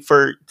away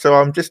so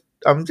I'm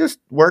just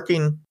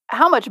working.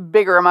 How much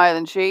bigger am I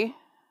than she?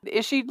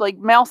 Is she like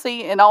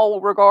mousy in all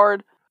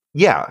regard?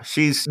 Yeah,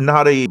 she's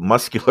not a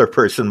muscular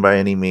person by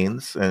any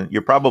means, and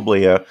you're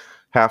probably a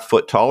half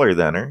foot taller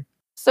than her.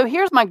 So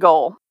here's my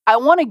goal. I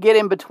want to get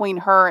in between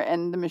her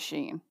and the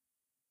machine,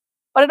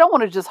 but I don't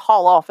want to just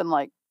haul off and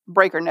like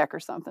break her neck or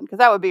something, because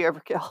that would be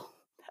overkill.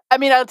 I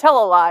mean, I'll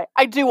tell a lie.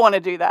 I do want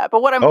to do that,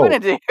 but what I'm going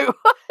to do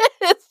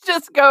is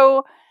just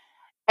go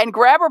and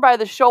grab her by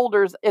the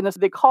shoulders in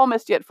the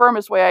calmest yet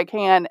firmest way I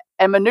can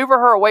and maneuver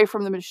her away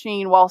from the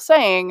machine while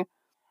saying,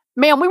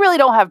 "Ma'am, we really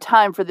don't have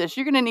time for this.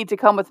 You're going to need to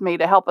come with me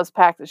to help us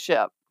pack the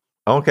ship."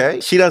 Okay.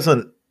 She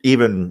doesn't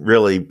even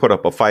really put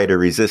up a fight or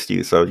resist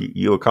you, so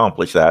you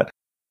accomplish that.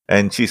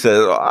 And she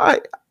says, I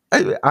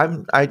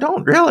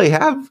don't really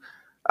have,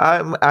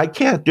 I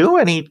can't do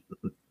anything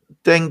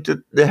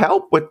to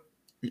help with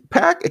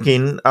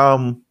packing.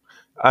 And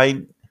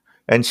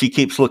she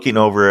keeps looking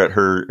over at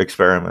her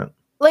experiment.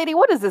 Lady,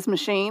 what is this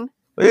machine?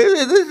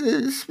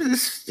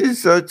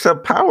 It's a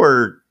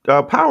power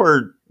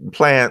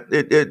plant.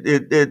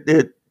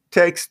 It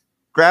takes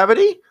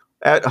gravity.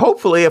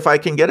 Hopefully, if I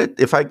can get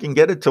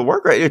it to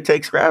work right, it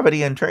takes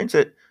gravity and turns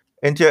it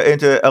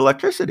into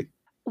electricity.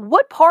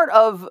 What part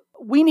of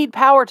we need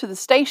power to the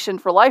station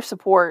for life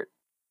support,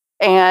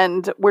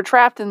 and we're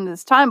trapped in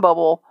this time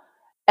bubble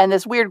and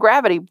this weird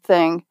gravity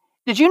thing?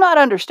 Did you not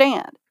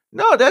understand?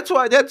 No, that's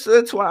why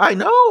I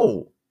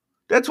know.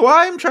 That's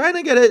why I'm trying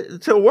to get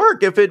it to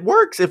work. If it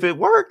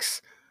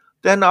works,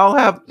 then I'll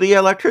have the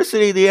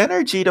electricity, the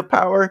energy to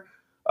power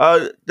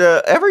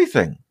the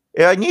everything.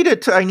 I need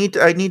it. I need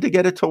to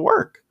get it to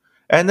work,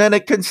 and then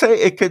it could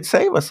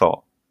save us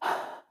all.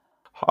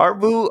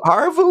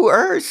 Harvu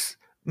Ernst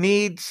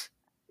needs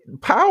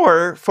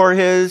power for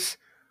his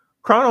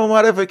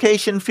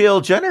chronomodification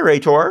field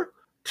generator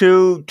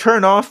to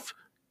turn off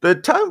the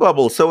time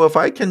bubble. So if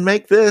I can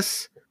make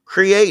this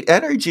create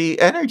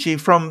energy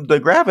from the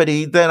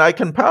gravity, then I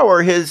can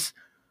power his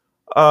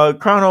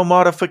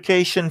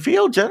chronomodification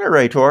field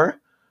generator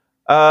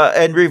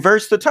and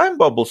reverse the time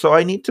bubble. So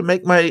I need to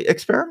make my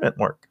experiment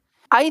work.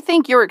 I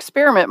think your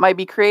experiment might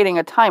be creating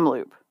a time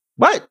loop.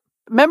 What?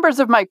 Members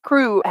of my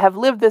crew have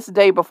lived this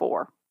day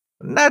before.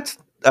 That's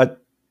a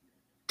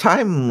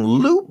time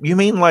loop? You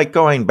mean like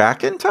going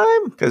back in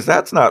time? Because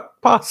that's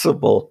not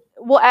possible.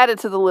 We'll add it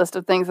to the list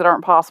of things that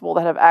aren't possible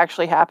that have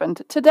actually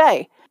happened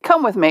today.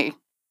 Come with me.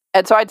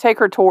 And so I take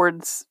her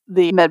towards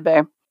the med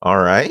bay. All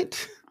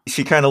right.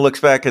 She kind of looks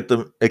back at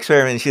the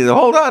experiment and she says,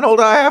 hold on.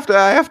 I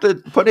have to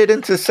put it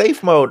into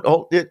safe mode.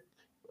 Hold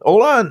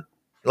on.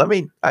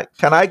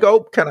 Can I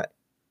go? Can I?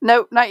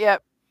 No, not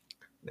yet.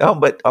 No,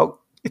 but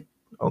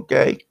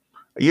okay.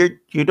 You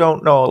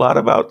don't know a lot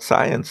about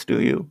science,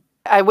 do you?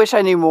 I wish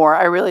I knew more.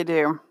 I really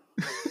do.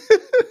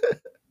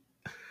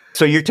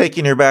 So you're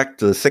taking her back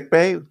to the sick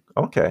bay?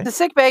 Okay. The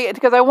sick bay,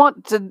 because I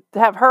want to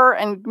have her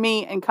and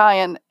me and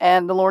Kyan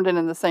and the Lorndon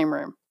in the same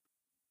room.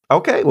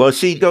 Okay, well,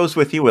 she goes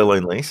with you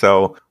willingly.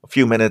 So a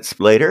few minutes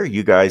later,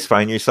 you guys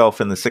find yourself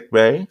in the sick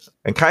bay.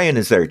 And Kyan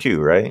is there too,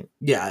 right?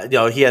 Yeah,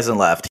 no, he hasn't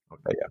left.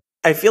 Okay, yeah.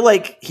 I feel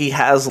like he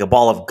has a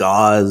ball of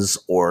gauze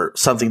or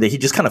something that he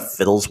just kind of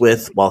fiddles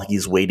with while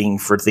he's waiting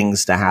for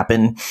things to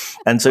happen.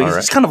 And so he's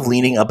just kind of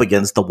leaning up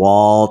against the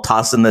wall,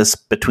 tossing this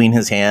between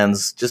his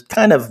hands, just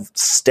kind of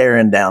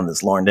staring down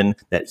this Lorndon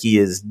that he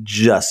is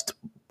just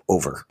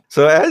over.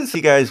 So as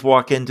you guys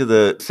walk into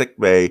the sick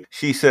bay,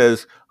 she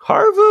says,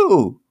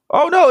 Harvu!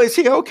 Oh no, is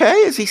he okay?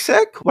 Is he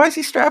sick? Why is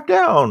he strapped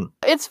down?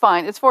 It's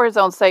fine. It's for his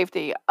own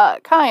safety.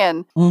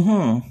 Kyan,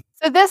 Mm-hmm.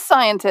 so this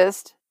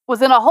scientist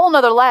was in a whole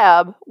nother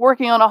lab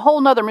working on a whole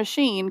nother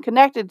machine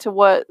connected to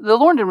what the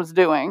Lorndon was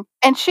doing.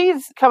 And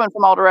she's coming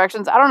from all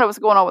directions. I don't know what's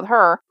going on with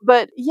her.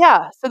 But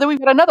yeah, so then we've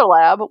got another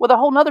lab with a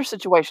whole nother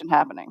situation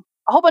happening.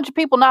 A whole bunch of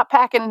people not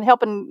packing and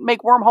helping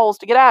make wormholes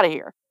to get out of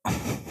here.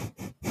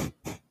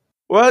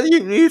 Well,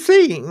 you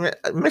see,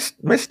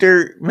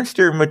 Mr.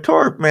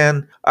 Matorp,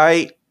 man,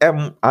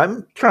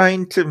 I'm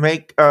trying to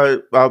make a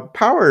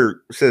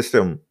power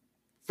system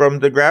from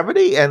the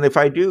gravity, and if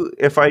I do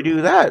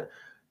that,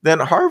 then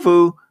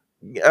Harvu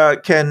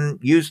can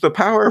use the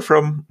power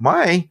from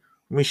my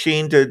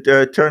machine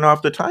to turn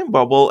off the time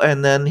bubble,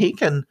 and then he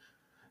can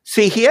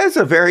see. He has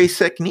a very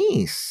sick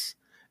niece,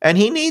 and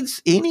he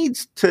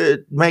needs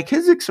to make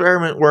his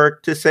experiment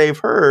work to save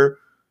her.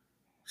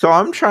 So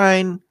I'm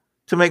trying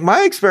to make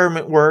my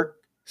experiment work.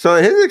 So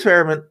his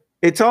experiment,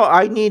 it's all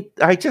I need.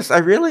 I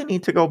really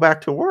need to go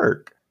back to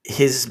work.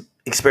 His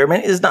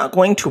experiment is not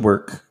going to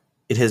work.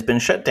 It has been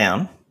shut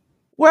down.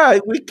 Well,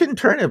 we can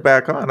turn it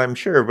back on, I'm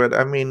sure. But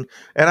I mean,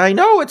 and I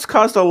know it's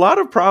caused a lot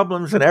of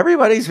problems and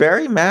everybody's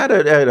very mad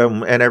at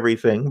him and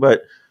everything.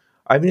 But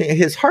I mean,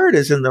 his heart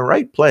is in the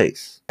right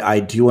place. I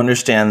do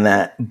understand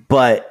that,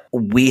 but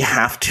we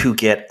have to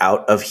get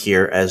out of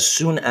here as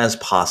soon as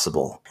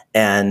possible.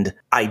 And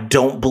I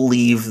don't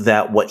believe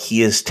that what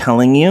he is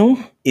telling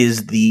you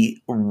is the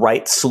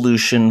right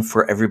solution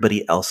for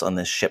everybody else on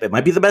this ship. It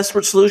might be the best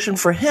solution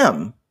for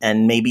him,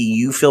 and maybe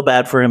you feel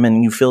bad for him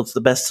and you feel it's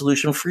the best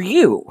solution for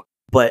you.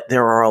 But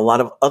there are a lot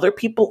of other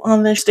people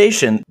on this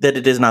station that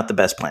it is not the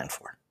best plan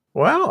for.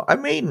 Well, I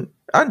mean,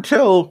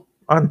 until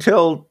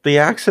the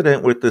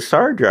accident with the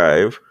SAR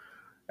drive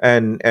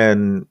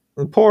and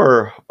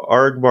poor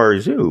Argbar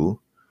Zoo,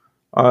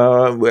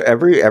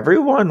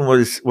 everyone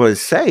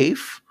was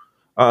safe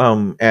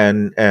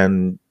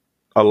and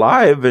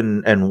alive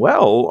and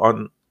well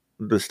on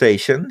the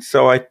station.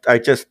 So I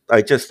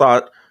just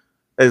thought,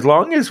 as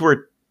long as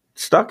we're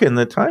stuck in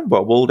the time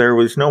bubble, there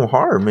was no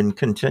harm in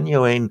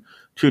continuing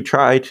to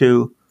try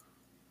to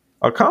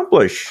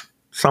accomplish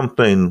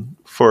something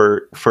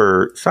for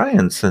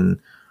science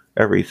and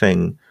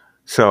everything.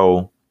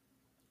 So,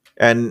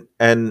 and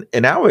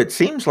now it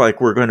seems like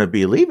we're going to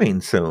be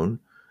leaving soon,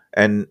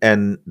 and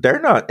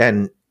they're not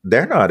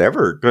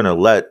ever going to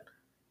let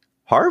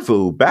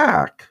Harvu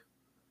back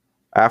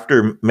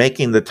after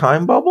making the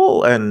time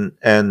bubble,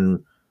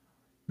 and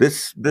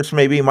this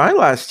may be my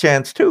last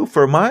chance too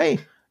for my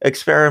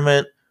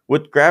experiment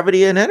with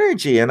gravity and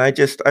energy, and I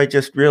just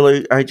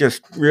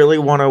really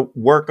want to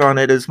work on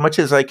it as much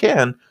as I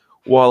can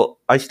while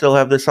I still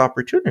have this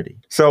opportunity.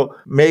 So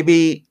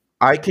maybe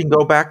I can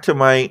go back to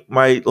my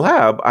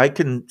lab. I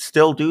can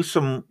still do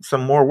some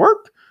more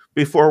work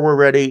before we're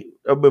ready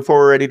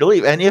to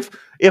leave. And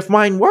if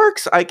mine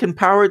works, I can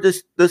power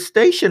the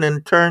station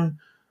and turn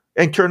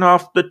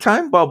off the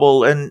time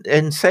bubble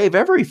and save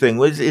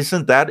everything.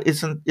 Isn't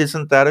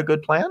that a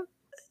good plan?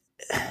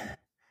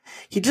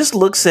 He just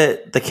looks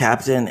at the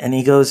captain and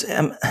he goes,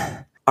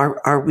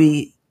 are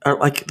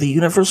like the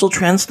universal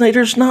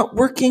translators not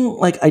working?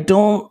 Like, I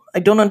don't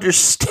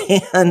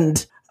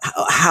understand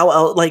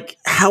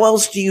how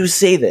else do you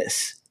say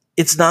this?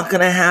 It's not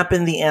going to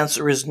happen. The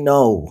answer is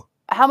no.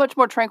 How much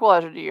more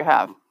tranquilizer do you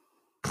have?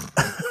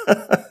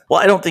 Well,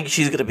 I don't think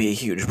she's going to be a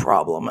huge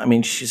problem. I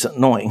mean, she's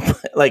annoying.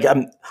 Like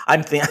I'm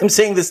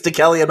saying this to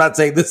Kelly. I'm not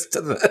saying this to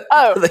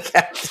the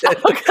captain.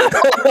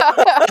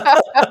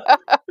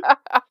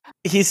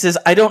 He says,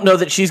 I don't know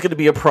that she's going to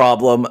be a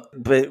problem,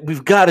 but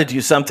we've got to do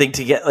something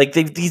to get, like,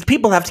 these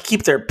people have to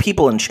keep their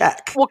people in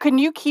check. Well, can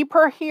you keep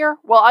her here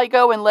while I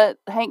go and let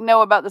Hank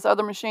know about this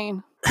other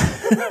machine?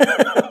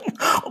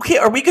 Okay,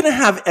 are we going to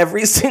have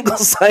every single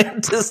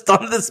scientist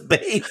on this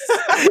base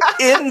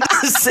in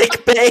the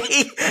sick bay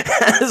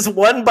as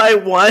one by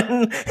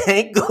one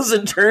Hank goes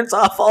and turns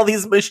off all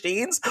these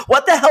machines?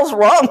 What the hell's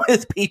wrong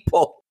with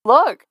people?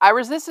 Look, I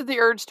resisted the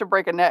urge to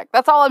break a neck.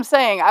 That's all I'm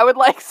saying. I would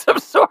like some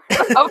sort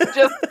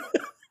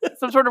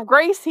of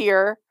grace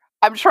here.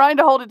 I'm trying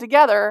to hold it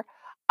together.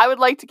 I would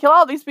like to kill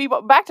all these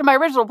people, back to my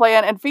original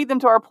plan, and feed them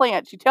to our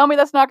plants. You tell me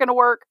that's not going to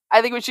work?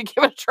 I think we should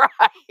give it a try.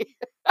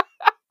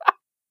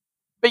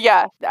 But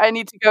yeah, I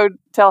need to go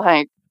tell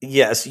Hank.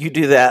 Yes, you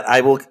do that. I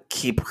will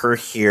keep her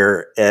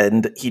here.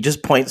 And he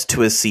just points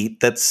to a seat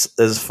that's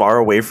as far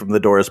away from the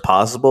door as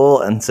possible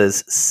and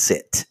says,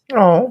 sit.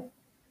 Oh,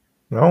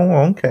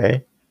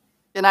 okay.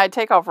 And I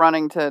take off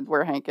running to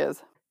where Hank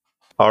is.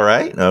 All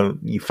right.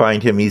 You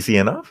find him easy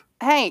enough?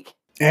 Hank.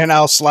 And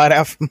I'll slide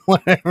out from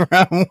whatever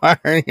I'm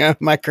wearing on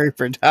my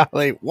creeper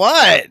dolly.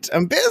 What?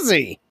 I'm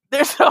busy.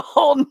 There's a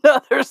whole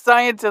nother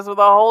scientist with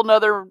a whole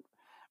nother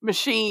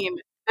machine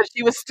that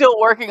she was still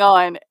working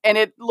on, and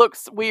it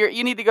looks weird.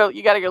 You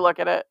got to go look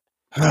at it.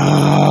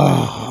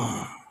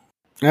 All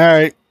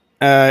right.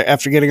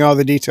 After getting all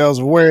the details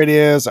of where it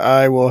is,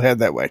 I will head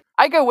that way.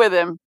 I go with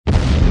him.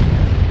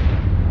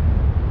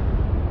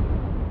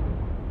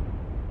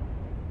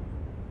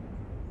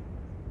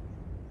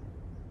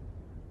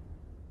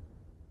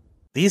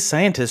 These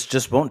scientists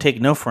just won't take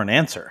no for an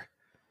answer.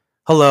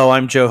 Hello,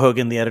 I'm Joe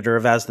Hogan, the editor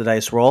of As the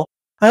Dice Roll.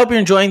 I hope you're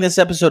enjoying this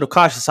episode of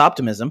Cautious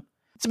Optimism.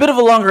 It's a bit of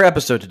a longer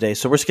episode today,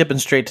 so we're skipping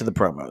straight to the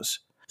promos.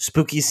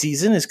 Spooky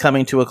season is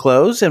coming to a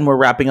close, and we're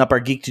wrapping up our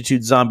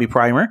Geektitude Zombie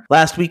Primer.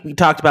 Last week, we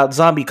talked about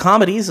zombie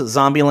comedies,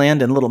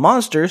 Zombieland, and Little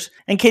Monsters,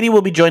 and Katie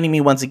will be joining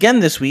me once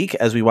again this week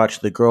as we watch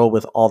The Girl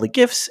with All the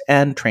Gifts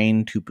and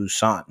Train to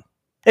Busan.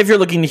 If you're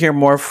looking to hear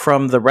more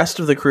from the rest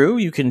of the crew,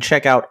 you can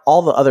check out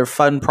all the other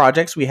fun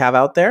projects we have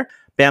out there.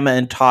 Bama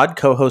and Todd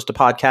co-host a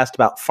podcast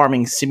about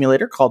Farming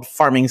Simulator called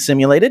Farming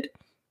Simulated.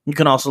 You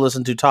can also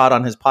listen to Todd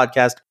on his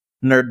podcast,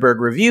 Nerdberg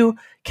Review,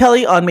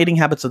 Kelly on Mating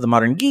Habits of the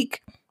Modern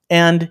Geek,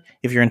 and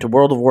if you're into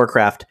World of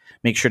Warcraft,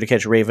 make sure to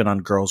catch Raven on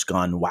Girls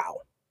Gone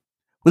WoW.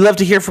 We love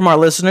to hear from our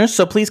listeners,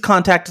 so please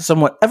contact us on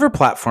whatever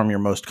platform you're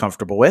most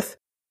comfortable with.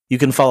 You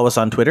can follow us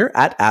on Twitter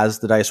at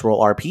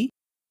AsTheDiceRollRP,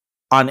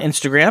 on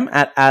Instagram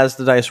at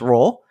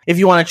AsTheDiceRoll. If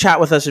you want to chat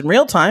with us in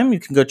real time, you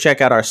can go check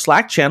out our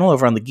Slack channel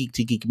over on the Geek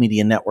to Geek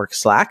Media Network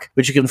Slack,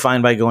 which you can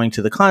find by going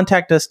to the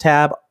Contact Us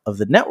tab of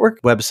the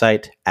network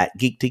website at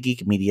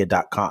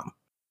geektogeekmedia.com.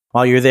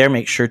 While you're there,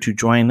 make sure to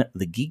join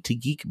the Geek to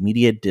Geek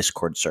Media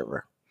Discord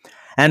server.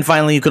 And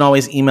finally, you can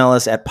always email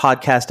us at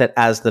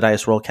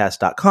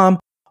podcast@asthedicerollcast.com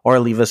or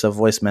leave us a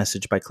voice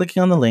message by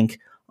clicking on the link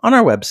on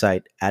our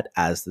website at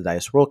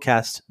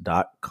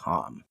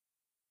asthedicerollcast.com.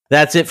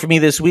 That's it for me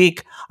this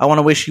week. I want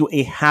to wish you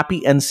a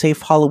happy and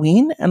safe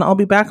Halloween, and I'll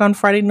be back on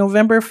Friday,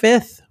 November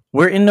 5th.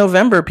 We're in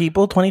November,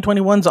 people.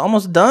 2021's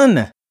almost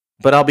done.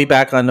 But I'll be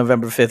back on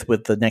November 5th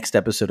with the next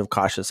episode of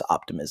Cautious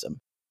Optimism.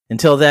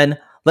 Until then,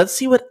 let's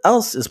see what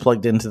else is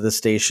plugged into the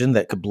station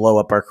that could blow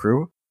up our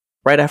crew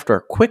right after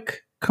a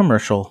quick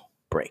commercial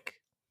break.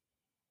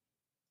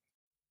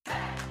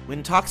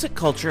 When toxic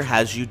culture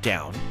has you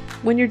down,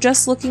 when you're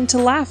just looking to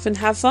laugh and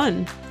have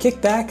fun,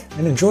 kick back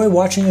and enjoy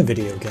watching a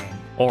video game,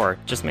 or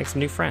just make some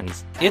new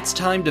friends, it's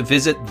time to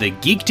visit the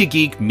Geek to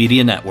Geek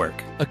Media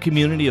Network, a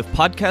community of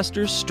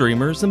podcasters,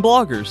 streamers, and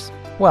bloggers.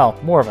 Well,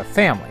 more of a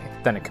family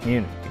than a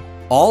community.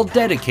 All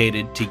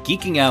dedicated to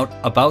geeking out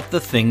about the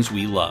things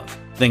we love.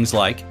 Things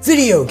like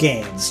video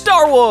games,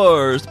 Star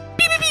Wars,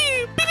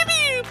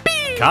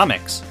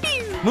 comics,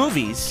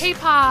 movies,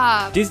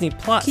 K-pop, Disney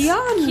Plus,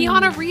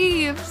 Keanu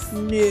Reeves,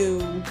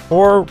 new,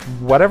 or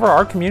whatever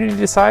our community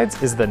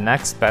decides is the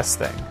next best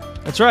thing.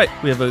 That's right.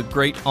 We have a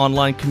great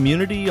online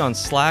community on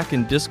Slack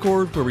and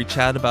Discord where we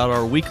chat about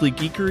our weekly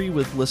geekery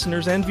with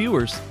listeners and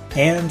viewers.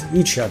 And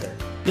each other.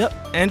 Yep,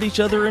 and each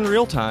other in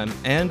real time,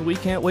 and we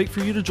can't wait for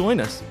you to join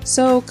us.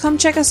 So come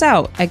check us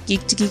out at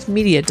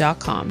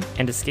geektogeekmedia.com.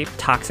 And escape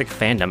toxic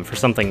fandom for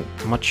something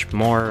much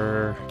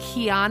more...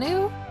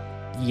 Keanu?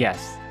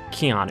 Yes,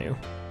 Keanu.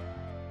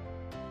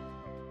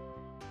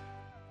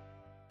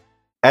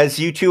 As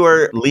you two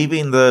are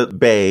leaving the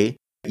bay,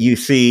 you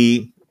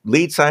see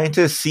lead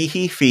scientist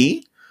Sihi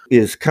Fi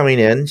is coming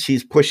in.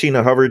 She's pushing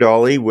a hover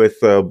dolly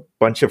with a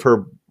bunch of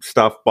her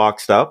stuff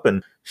boxed up,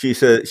 and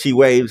she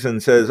waves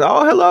and says,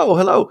 "Oh,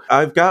 hello.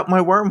 I've got my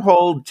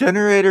wormhole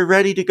generator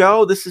ready to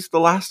go. This is the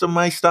last of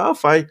my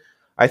stuff. I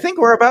think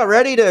we're about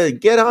ready to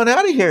get on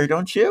out of here,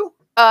 don't you?"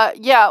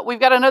 Yeah, we've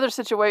got another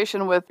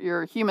situation with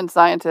your human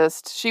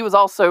scientist. She was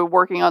also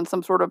working on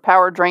some sort of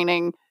power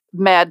draining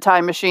mad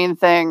time machine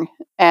thing,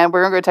 and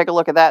we're going to go take a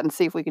look at that and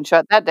see if we can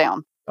shut that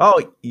down.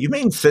 Oh, you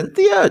mean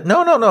Cynthia?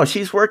 No.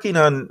 She's working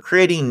on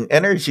creating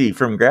energy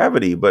from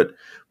gravity. But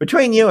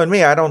between you and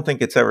me, I don't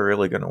think it's ever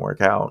really going to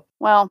work out.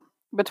 Well,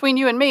 between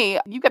you and me,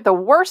 you got the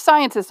worst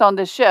scientists on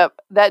this ship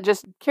that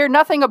just care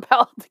nothing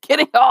about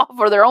getting off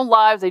or their own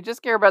lives. They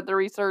just care about the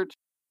research.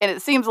 And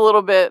it seems a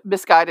little bit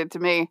misguided to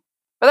me.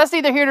 But that's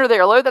neither here nor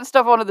there. Load that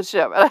stuff onto the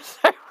ship. And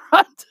I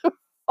run to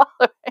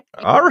follow it.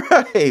 All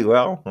right.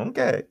 Well,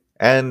 okay.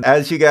 And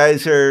as you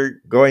guys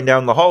are going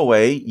down the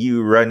hallway,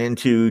 you run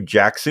into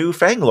Jaxu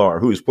Fanglor,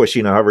 who's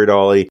pushing a hover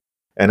dolly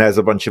and has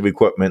a bunch of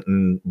equipment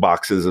and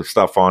boxes of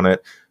stuff on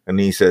it. And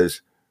he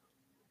says,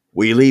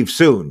 "We leave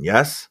soon,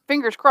 yes?"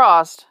 Fingers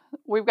crossed.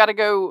 We've got to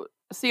go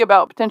see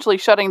about potentially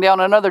shutting down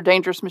another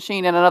dangerous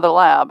machine in another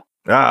lab.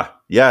 Ah,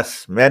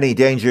 yes. Many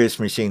dangerous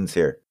machines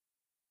here.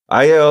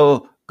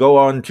 I'll go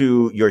on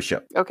to your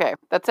ship. Okay.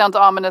 That sounds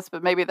ominous,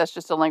 but maybe that's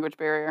just a language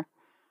barrier.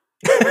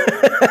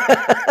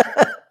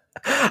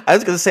 I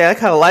was going to say, I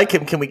kind of like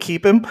him. Can we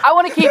keep him? I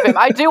want to keep him.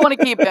 I do want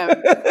to keep him.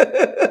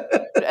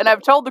 And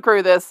I've told the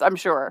crew this, I'm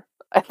sure.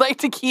 I'd like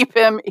to keep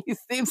him. He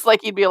seems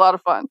like he'd be a lot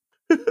of fun.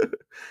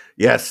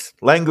 Yes,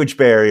 language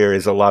barrier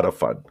is a lot of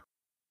fun.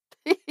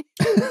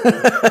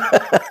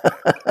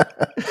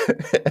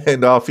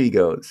 And off he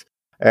goes.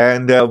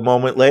 And a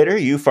moment later,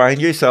 you find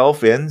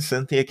yourself in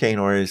Cynthia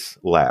Kanor's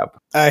lab.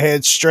 I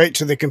head straight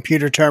to the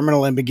computer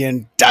terminal and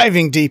begin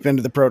diving deep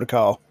into the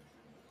protocol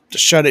to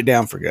shut it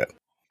down for good.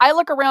 I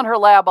look around her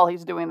lab while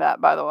he's doing that,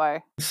 by the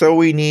way. So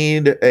we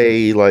need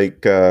a,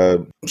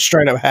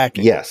 straight up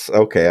hacking. Yes,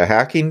 okay. A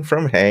hacking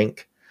from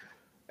Hank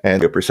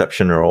and a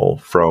perception roll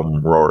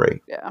from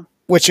Rory. Yeah.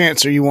 Which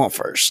answer you want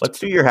first? Let's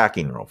do your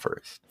hacking roll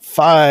first.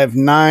 5,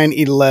 9,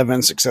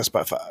 11, success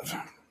by 5.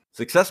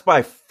 Success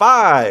by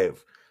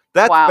 5.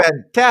 That's wow.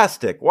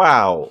 Fantastic.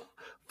 Wow.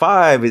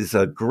 5 is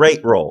a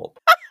great roll.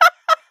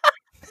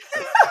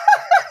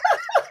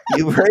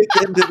 You break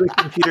into the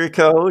computer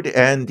code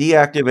and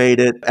deactivate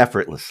it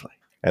effortlessly.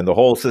 And the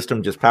whole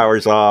system just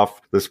powers off.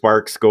 The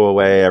sparks go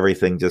away.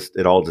 Everything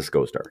it all just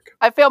goes dark.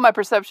 I failed my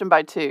perception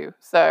by 2,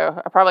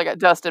 so I probably got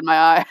dust in my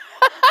eye.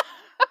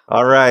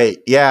 All right.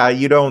 Yeah,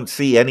 you don't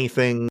see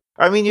anything.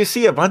 I mean, you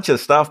see a bunch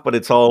of stuff, but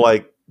it's all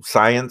like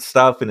science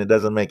stuff and it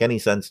doesn't make any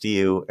sense to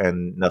you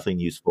and nothing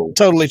useful.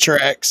 Totally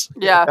tracks.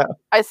 Yeah.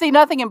 I see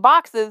nothing in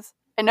boxes.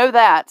 I know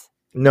that.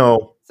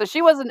 No. So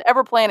she wasn't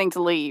ever planning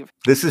to leave.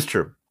 This is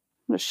true.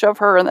 I'm going to shove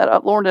her in that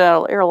Lorndon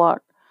out of the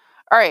airlock.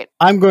 All right.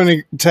 I'm going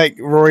to take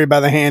Rory by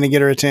the hand and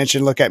get her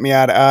attention, look at me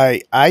eye to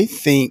eye. I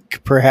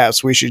think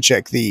perhaps we should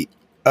check the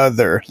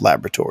other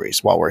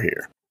laboratories while we're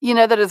here. You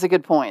know, that is a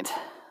good point.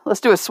 Let's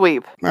do a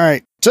sweep. All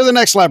right. To the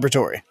next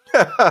laboratory.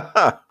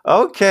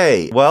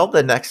 Okay. Well,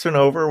 the next one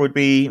over would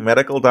be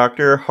Medical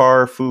Dr.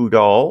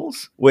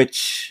 Harfudals,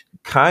 which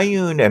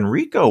Kayun and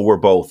Rico were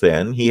both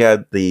in. He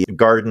had the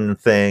garden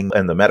thing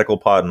and the medical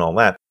pod and all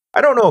that. I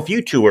don't know if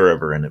you two were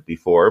ever in it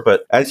before,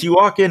 but as you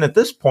walk in at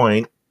this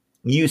point,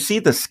 you see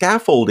the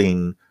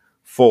scaffolding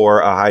for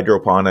a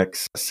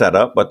hydroponics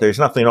setup, but there's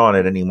nothing on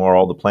it anymore.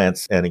 All the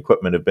plants and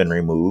equipment have been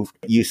removed.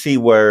 You see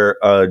where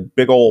a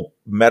big old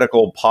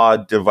medical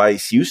pod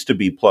device used to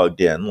be plugged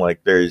in,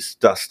 like there's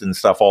dust and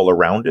stuff all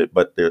around it,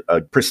 but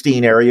a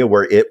pristine area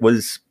where it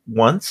was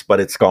once, but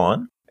it's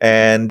gone.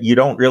 And you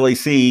don't really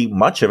see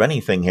much of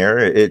anything here.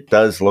 It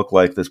does look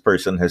like this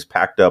person has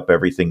packed up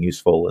everything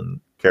useful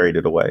and carried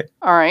it away.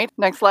 All right.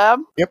 Next lab.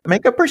 Yep.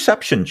 Make a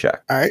perception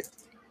check. All right.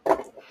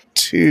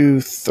 2,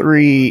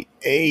 3,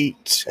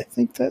 8. I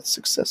think that's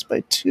success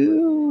by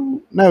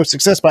 2. No,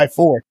 success by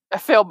 4. I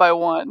failed by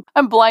 1.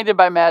 I'm blinded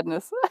by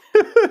madness.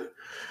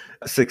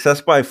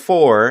 Success by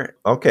 4.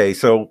 Okay,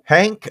 so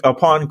Hank,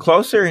 upon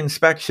closer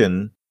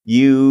inspection,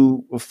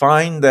 you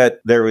find that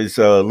there is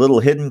a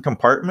little hidden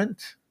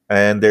compartment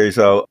and there's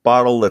a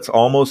bottle that's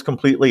almost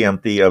completely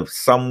empty of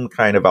some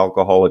kind of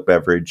alcoholic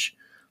beverage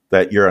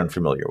that you're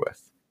unfamiliar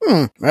with.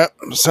 Well,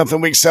 something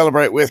we can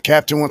celebrate with,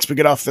 Captain, once we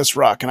get off this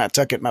rock, and I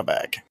tuck it in my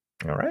bag.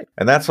 All right.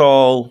 And that's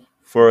all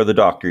for the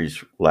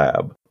doctor's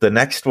lab. The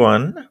next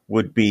one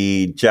would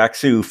be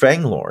Jaxu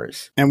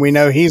Fanglor's. And we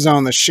know he's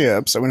on the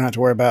ship, so we don't have to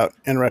worry about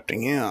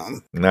interrupting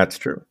him. That's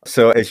true.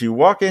 So as you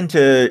walk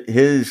into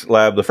his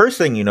lab, the first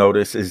thing you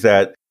notice is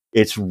that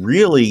it's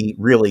really,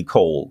 really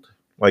cold.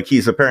 Like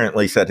he's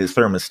apparently set his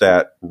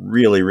thermostat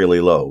really,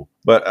 really low.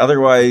 But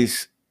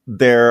otherwise,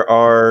 there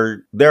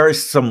are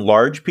some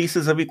large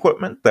pieces of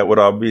equipment that would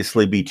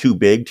obviously be too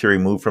big to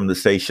remove from the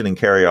station and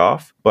carry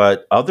off.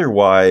 But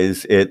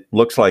otherwise, it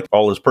looks like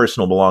all his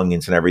personal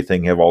belongings and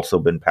everything have also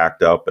been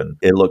packed up and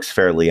it looks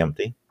fairly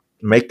empty.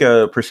 Make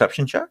a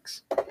perception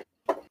checks.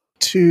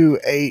 2,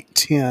 8,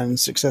 10,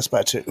 success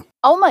by 2.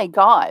 Oh my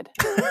God.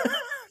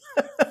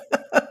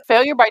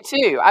 Failure by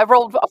 2. I've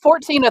rolled a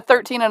 14, a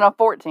 13, and a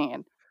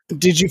 14.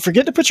 Did you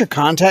forget to put your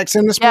contacts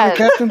in this morning,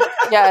 Captain?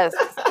 Yes.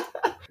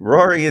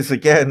 Rory is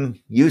again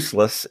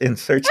useless in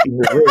searching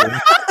the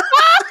room.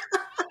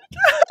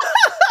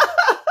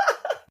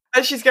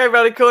 As she's going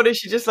around a corner,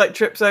 she just like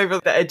trips over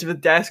the edge of a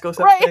desk or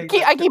something.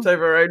 Right, I keep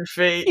over her own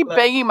feet. Keep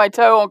banging my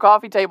toe on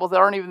coffee tables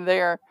that aren't even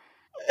there.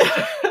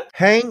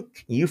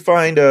 Hank, you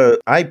find a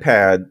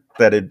iPad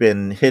that had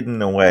been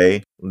hidden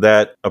away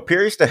that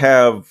appears to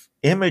have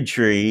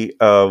imagery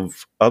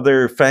of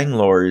other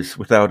Fanglores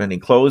without any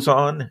clothes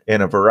on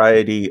in a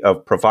variety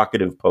of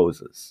provocative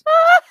poses.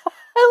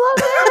 I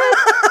love it.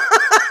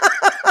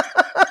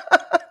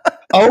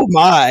 Oh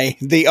my,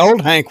 the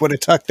old Hank would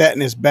have tucked that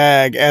in his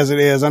bag as it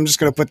is. I'm just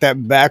going to put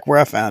that back where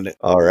I found it.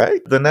 All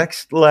right. The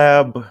next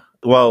lab,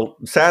 well,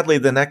 sadly,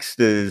 the next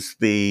is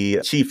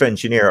the chief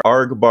engineer,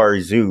 Argbar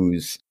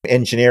Zoo's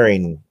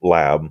engineering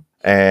lab.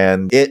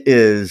 And it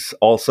is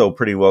also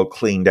pretty well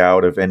cleaned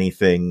out of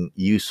anything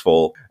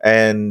useful.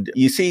 And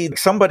you see,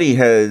 somebody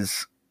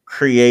has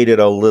created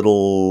a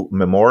little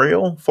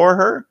memorial for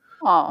her.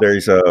 Aw.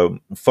 There's a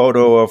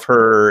photo of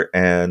her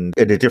and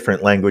in a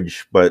different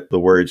language, but the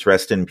words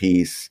rest in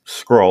peace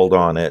scrawled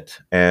on it.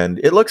 And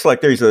it looks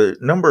like there's a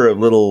number of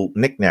little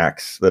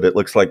knickknacks that it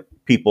looks like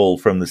people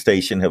from the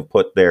station have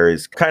put there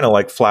as kind of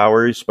like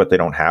flowers, but they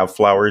don't have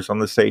flowers on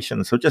the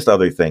station. So just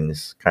other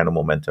things, kind of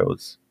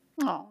mementos.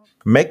 Oh.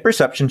 Make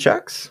perception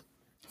checks.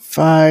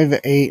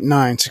 5, 8,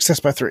 9. Success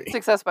by 3.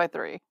 Success by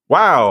 3.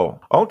 Wow.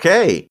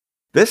 Okay.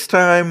 This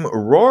time,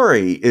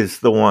 Rory is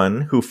the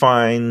one who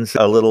finds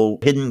a little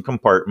hidden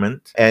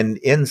compartment, and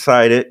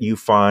inside it, you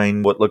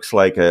find what looks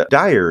like a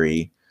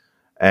diary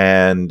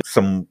and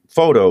some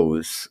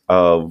photos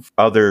of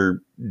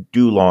other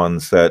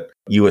Dulons that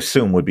you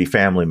assume would be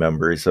family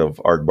members of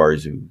Argbar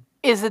Zoo.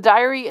 Is the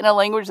diary in a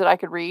language that I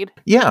could read?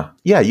 Yeah,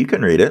 you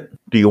can read it.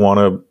 Do you want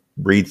to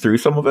read through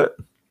some of it?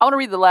 I want to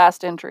read the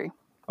last entry.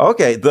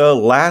 Okay, the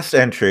last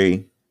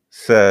entry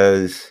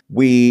says,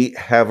 we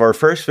have our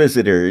first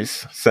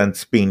visitors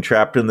since being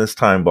trapped in this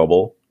time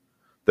bubble.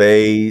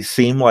 They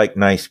seem like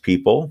nice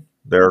people.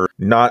 They're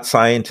not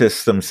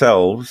scientists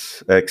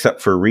themselves,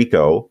 except for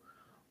Rico,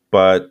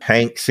 but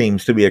Hank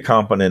seems to be a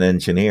competent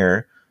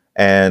engineer.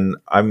 And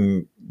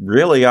I'm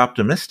really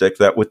optimistic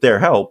that with their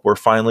help, we're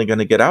finally going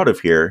to get out of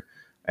here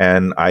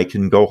and I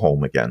can go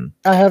home again.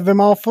 I have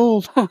them all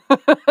fooled. And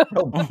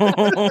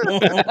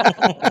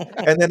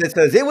then it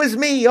says, it was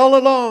me all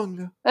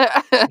along.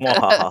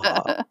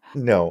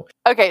 No.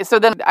 Okay, so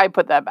then I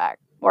put that back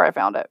where I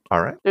found it.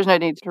 All right. There's no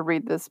need to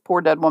read this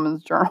poor dead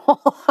woman's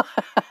journal.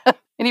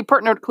 Any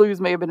pertinent clues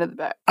may have been in the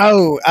back.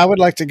 Oh, I would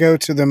like to go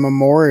to the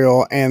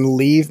memorial and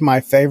leave my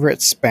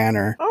favorite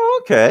spanner.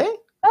 Oh, okay.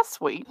 That's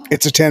sweet.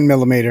 It's a 10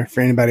 millimeter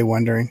for anybody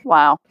wondering.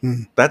 Wow.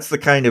 That's the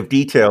kind of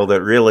detail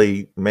that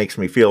really makes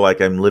me feel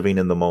like I'm living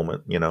in the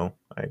moment, you know?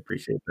 I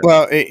appreciate that.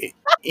 Well,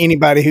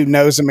 anybody who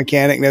knows a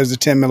mechanic knows the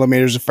 10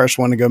 millimeter is the first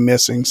one to go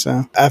missing.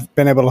 So I've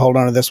been able to hold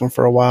on to this one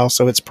for a while,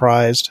 so it's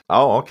prized.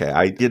 Oh, okay.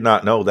 I did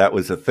not know that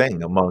was a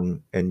thing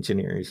among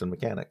engineers and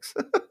mechanics.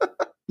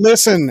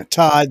 Listen,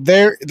 Todd,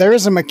 there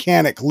is a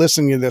mechanic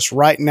listening to this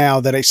right now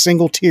that a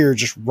single tear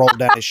just rolled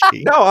down his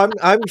cheek. No,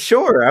 I'm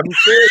sure. I'm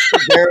sure it's a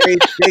very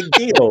big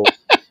deal.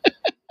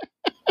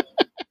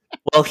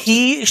 Well,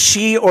 he,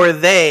 she, or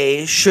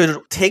they should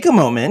take a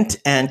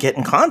moment and get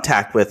in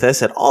contact with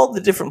us at all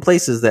the different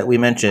places that we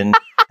mentioned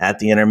at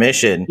the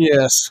intermission.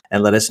 Yes.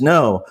 And let us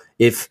know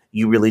if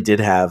you really did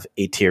have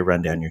a tear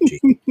run down your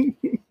cheek.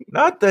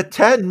 Not the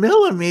 10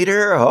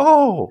 millimeter.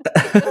 Oh.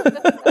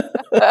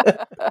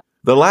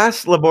 The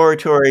last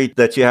laboratory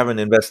that you haven't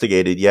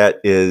investigated yet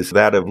is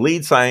that of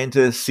lead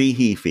scientist C.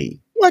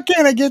 Heafy. Why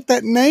can't I get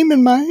that name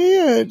in my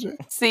head?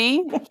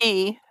 C.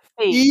 E.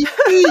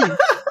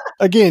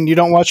 Again, you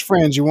don't watch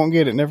Friends. You won't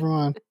get it. Never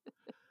mind.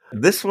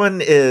 This one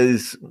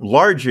is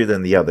larger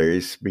than the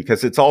others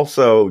because it's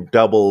also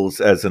doubles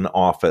as an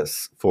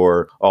office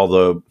for all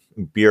the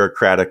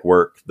bureaucratic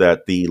work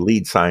that the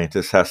lead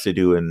scientist has to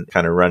do in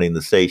kind of running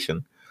the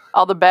station.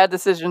 All the bad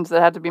decisions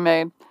that had to be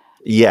made.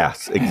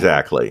 Yes,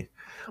 exactly.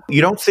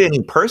 You don't see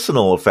any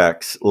personal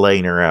effects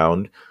laying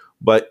around,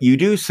 but you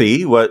do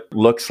see what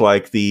looks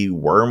like the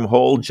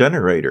wormhole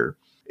generator.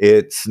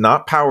 It's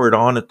not powered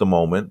on at the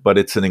moment, but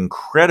it's an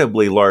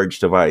incredibly large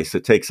device.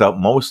 It takes up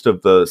most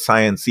of the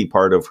science-y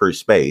part of her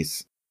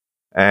space,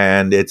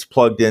 and it's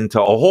plugged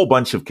into a whole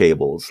bunch of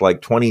cables,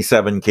 like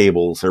 27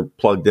 cables are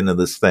plugged into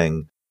this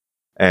thing,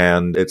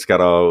 and it's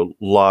got a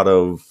lot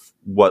of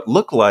what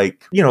look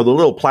like, you know, the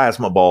little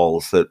plasma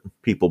balls that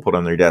people put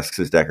on their desks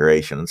as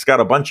decoration. It's got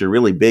a bunch of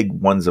really big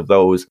ones of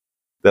those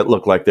that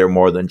look like they're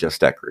more than just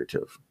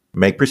decorative.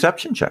 Make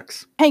perception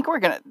checks. Hank, we're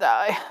gonna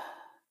die.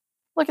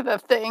 Look at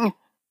that thing.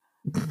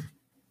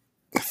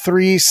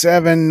 3,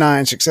 7,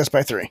 9. Success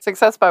by 3.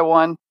 Success by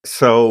 1.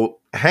 So,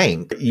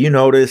 Hank, you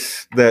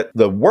notice that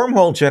the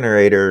wormhole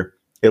generator,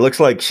 it looks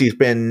like she's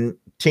been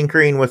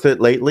tinkering with it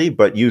lately,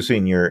 but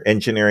using your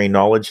engineering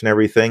knowledge and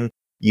everything,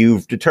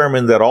 you've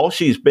determined that all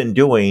she's been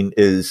doing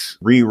is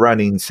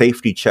rerunning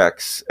safety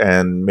checks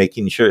and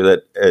making sure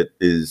that it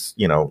is,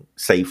 you know,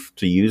 safe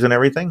to use and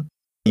everything.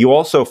 You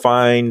also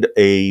find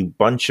a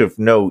bunch of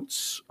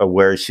notes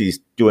where she's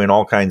doing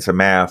all kinds of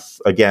math,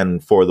 again,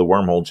 for the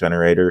wormhole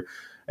generator.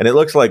 And it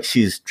looks like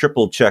she's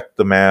triple checked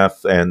the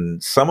math,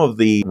 and some of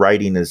the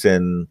writing is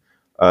in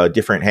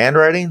different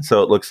handwriting.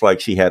 So it looks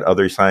like she had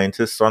other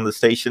scientists on the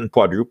station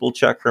quadruple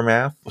check her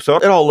math. So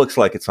it all looks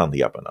like it's on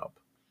the up and up.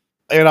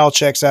 It all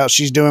checks out.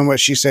 She's doing what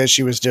she says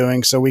she was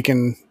doing, so we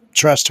can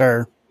trust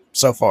her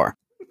so far.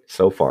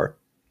 So far.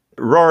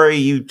 Rory,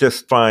 you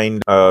just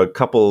find a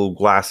couple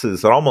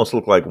glasses that almost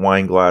look like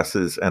wine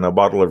glasses and a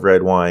bottle of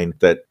red wine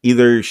that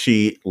either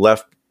she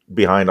left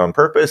behind on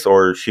purpose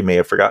or she may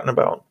have forgotten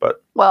about,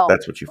 but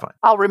that's what you find.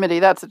 I'll remedy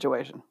that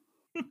situation.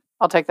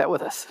 I'll take that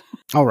with us.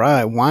 All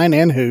right, wine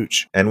and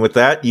hooch. And with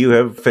that, you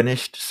have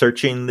finished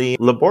searching the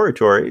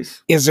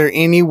laboratories. Is there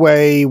any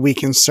way we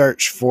can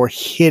search for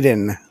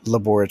hidden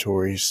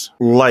laboratories?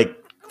 Like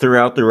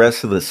throughout the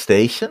rest of the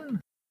station?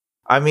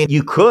 I mean,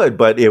 you could,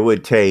 but it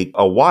would take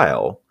a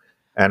while.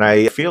 And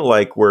I feel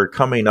like we're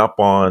coming up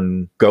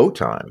on go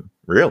time,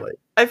 really.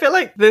 I feel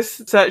like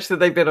this search that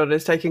they've been on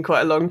is taking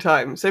quite a long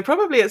time. So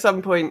probably at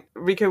some point,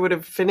 Rico would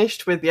have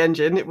finished with the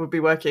engine. It would be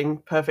working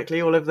perfectly.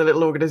 All of the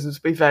little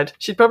organisms would be fed.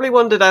 She'd probably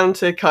wander down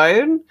to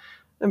Kion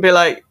and be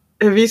like,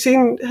 have you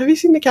seen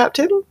the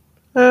captain?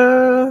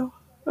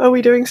 Are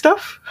we doing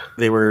stuff?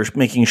 They were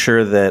making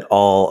sure that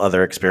all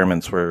other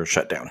experiments were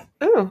shut down.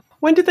 Oh,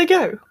 when did they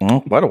go?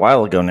 Well, quite a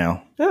while ago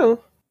now.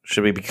 Oh.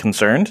 Should we be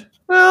concerned?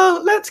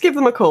 Well, let's give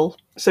them a call.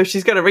 So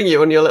she's going to ring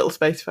you on your little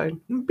space phone.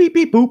 Beep,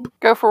 beep, boop.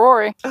 Go for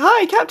Rory.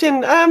 Hi,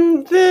 Captain.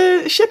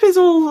 The ship is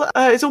all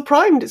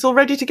primed. It's all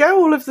ready to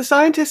go. All of the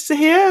scientists are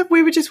here.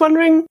 We were just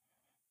wondering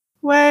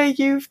where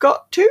you've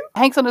got to.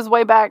 Hank's on his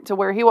way back to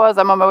where he was.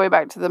 I'm on my way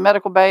back to the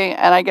medical bay,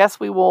 and I guess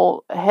we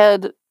will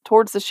head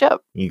towards the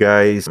ship. You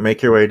guys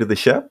make your way to the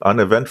ship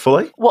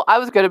uneventfully? Well, I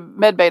was going to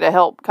medbay to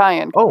help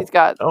Kion. He's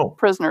got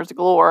prisoners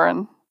galore,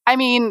 and I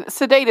mean,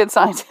 sedated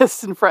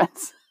scientists and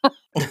friends.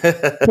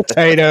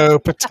 Potato.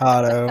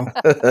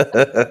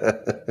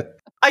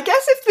 I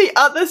guess if the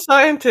other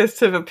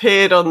scientists have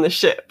appeared on the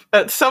ship,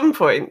 at some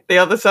point, the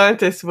other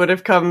scientists would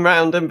have come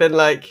round and been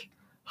like,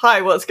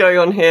 hi, what's going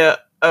on here?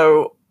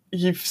 Oh,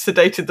 you've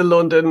sedated the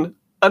London.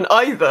 And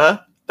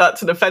either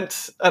that's an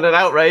offence and an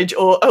outrage,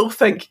 or, oh,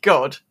 thank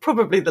God,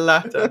 probably the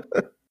latter.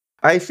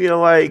 I feel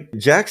like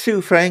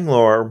Jaxu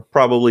Fanglor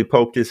probably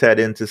poked his head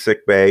into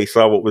sickbay,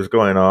 saw what was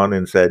going on,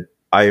 and said,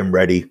 I am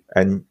ready,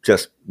 and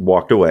just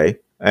walked away.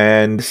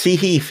 And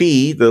Sihi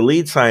Fi, the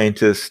lead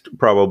scientist,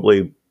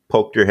 probably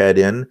poked her head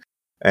in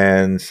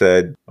and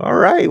said, all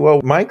right,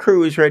 well, my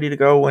crew is ready to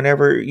go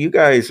whenever you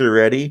guys are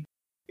ready.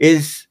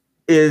 Is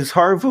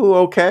Harvu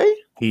okay?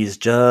 He's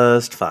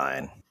just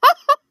fine.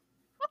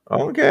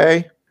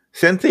 Okay.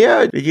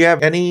 Cynthia, did you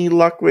have any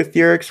luck with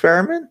your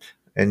experiment?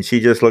 And she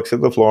just looks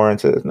at the floor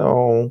and says,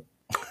 no.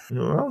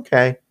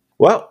 Okay.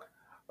 Well,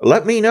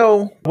 let me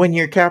know when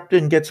your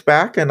captain gets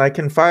back and I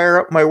can fire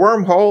up my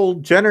wormhole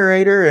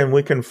generator and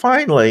we can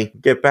finally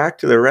get back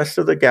to the rest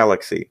of the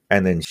galaxy.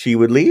 And then she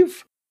would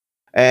leave.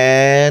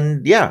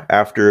 And yeah,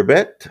 after a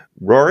bit,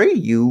 Rory,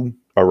 you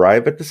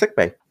arrive at the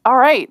sickbay. All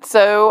right.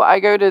 So I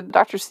go to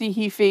Dr.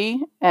 Sihi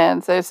Fi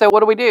and say, so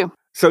what do we do?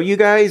 So you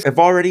guys have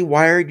already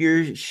wired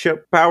your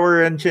ship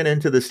power engine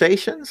into the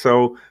station.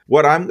 So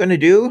what I'm going to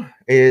do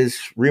is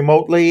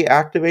remotely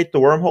activate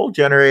the wormhole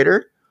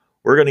generator.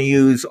 We're going to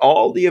use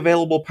all the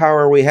available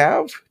power we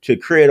have to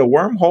create a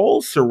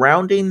wormhole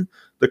surrounding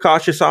the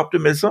cautious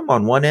optimism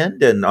on one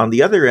end, and on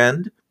the other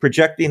end,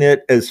 projecting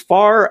it as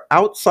far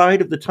outside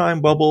of the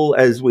time bubble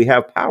as we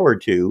have power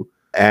to.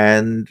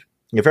 And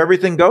if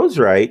everything goes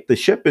right, the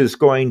ship is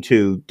going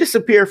to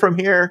disappear from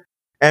here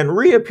and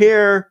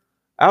reappear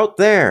out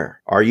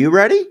there. Are you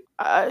ready?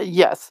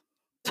 Yes.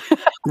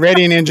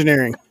 Ready in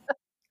engineering.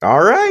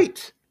 All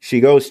right. She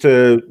goes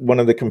to one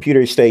of the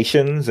computer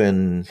stations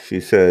and she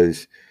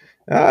says,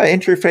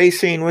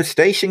 interfacing with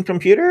station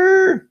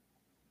computer,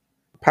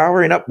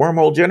 powering up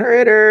wormhole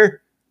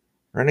generator,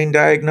 running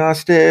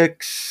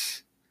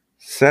diagnostics,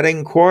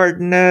 setting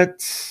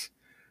coordinates.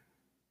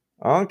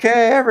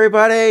 Okay,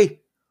 everybody,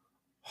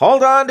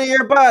 hold on to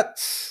your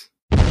butts.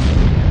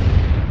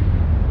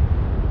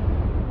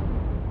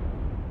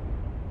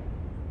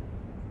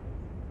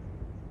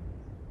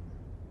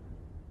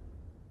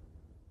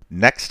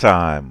 Next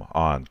time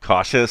on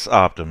Cautious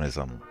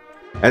Optimism.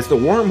 As the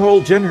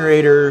wormhole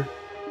generator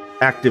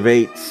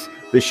activates,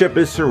 the ship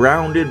is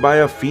surrounded by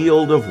a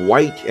field of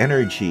white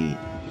energy.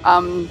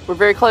 We're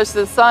very close to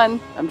the sun.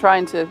 I'm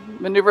trying to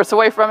maneuver us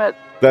away from it.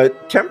 The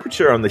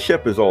temperature on the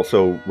ship is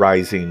also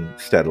rising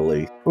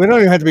steadily. We don't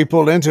even have to be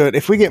pulled into it.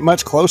 If we get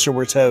much closer,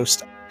 we're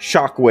toast.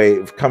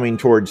 Shockwave coming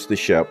towards the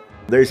ship.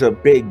 There's a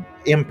big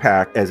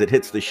impact as it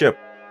hits the ship.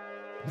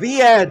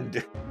 The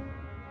end!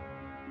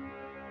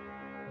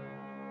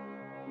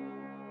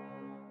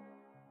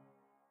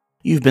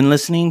 You've been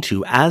listening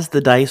to As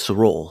the Dice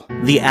Roll.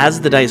 The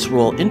As the Dice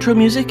Roll intro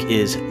music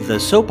is The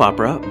Soap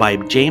Opera by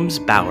James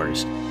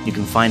Bowers. You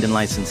can find and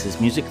license his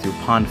music through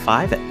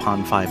Pond5 at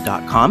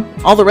pond5.com.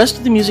 All the rest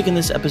of the music in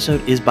this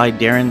episode is by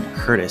Darren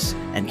Curtis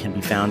and can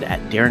be found at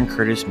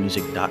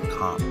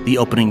darrencurtismusic.com. The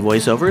opening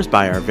voiceover is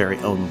by our very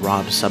own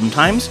Rob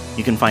Sometimes.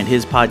 You can find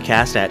his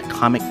podcast at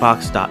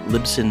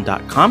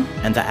comicbox.libsyn.com,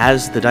 and the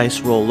As the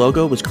Dice Roll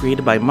logo was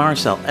created by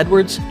Marcel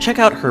Edwards. Check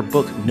out her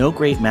book No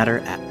Great Matter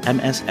at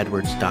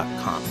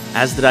msedwards.com.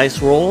 As the Dice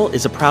Roll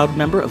is a proud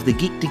member of the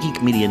Geek to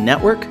Geek Media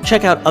Network.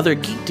 Check out other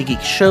Geek to Geek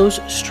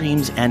shows,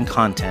 streams, and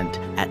content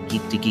at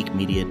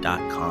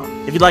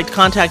geektogeekmedia.com. If you'd like to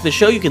contact the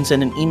show, you can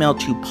send an email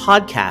to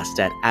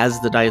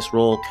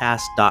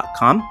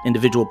podcast@asthedicerollcast.com.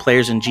 Individual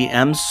players and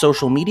GMs'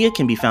 social media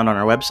can be found on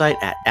our website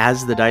at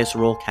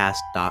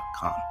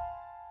asthedicerollcast.com.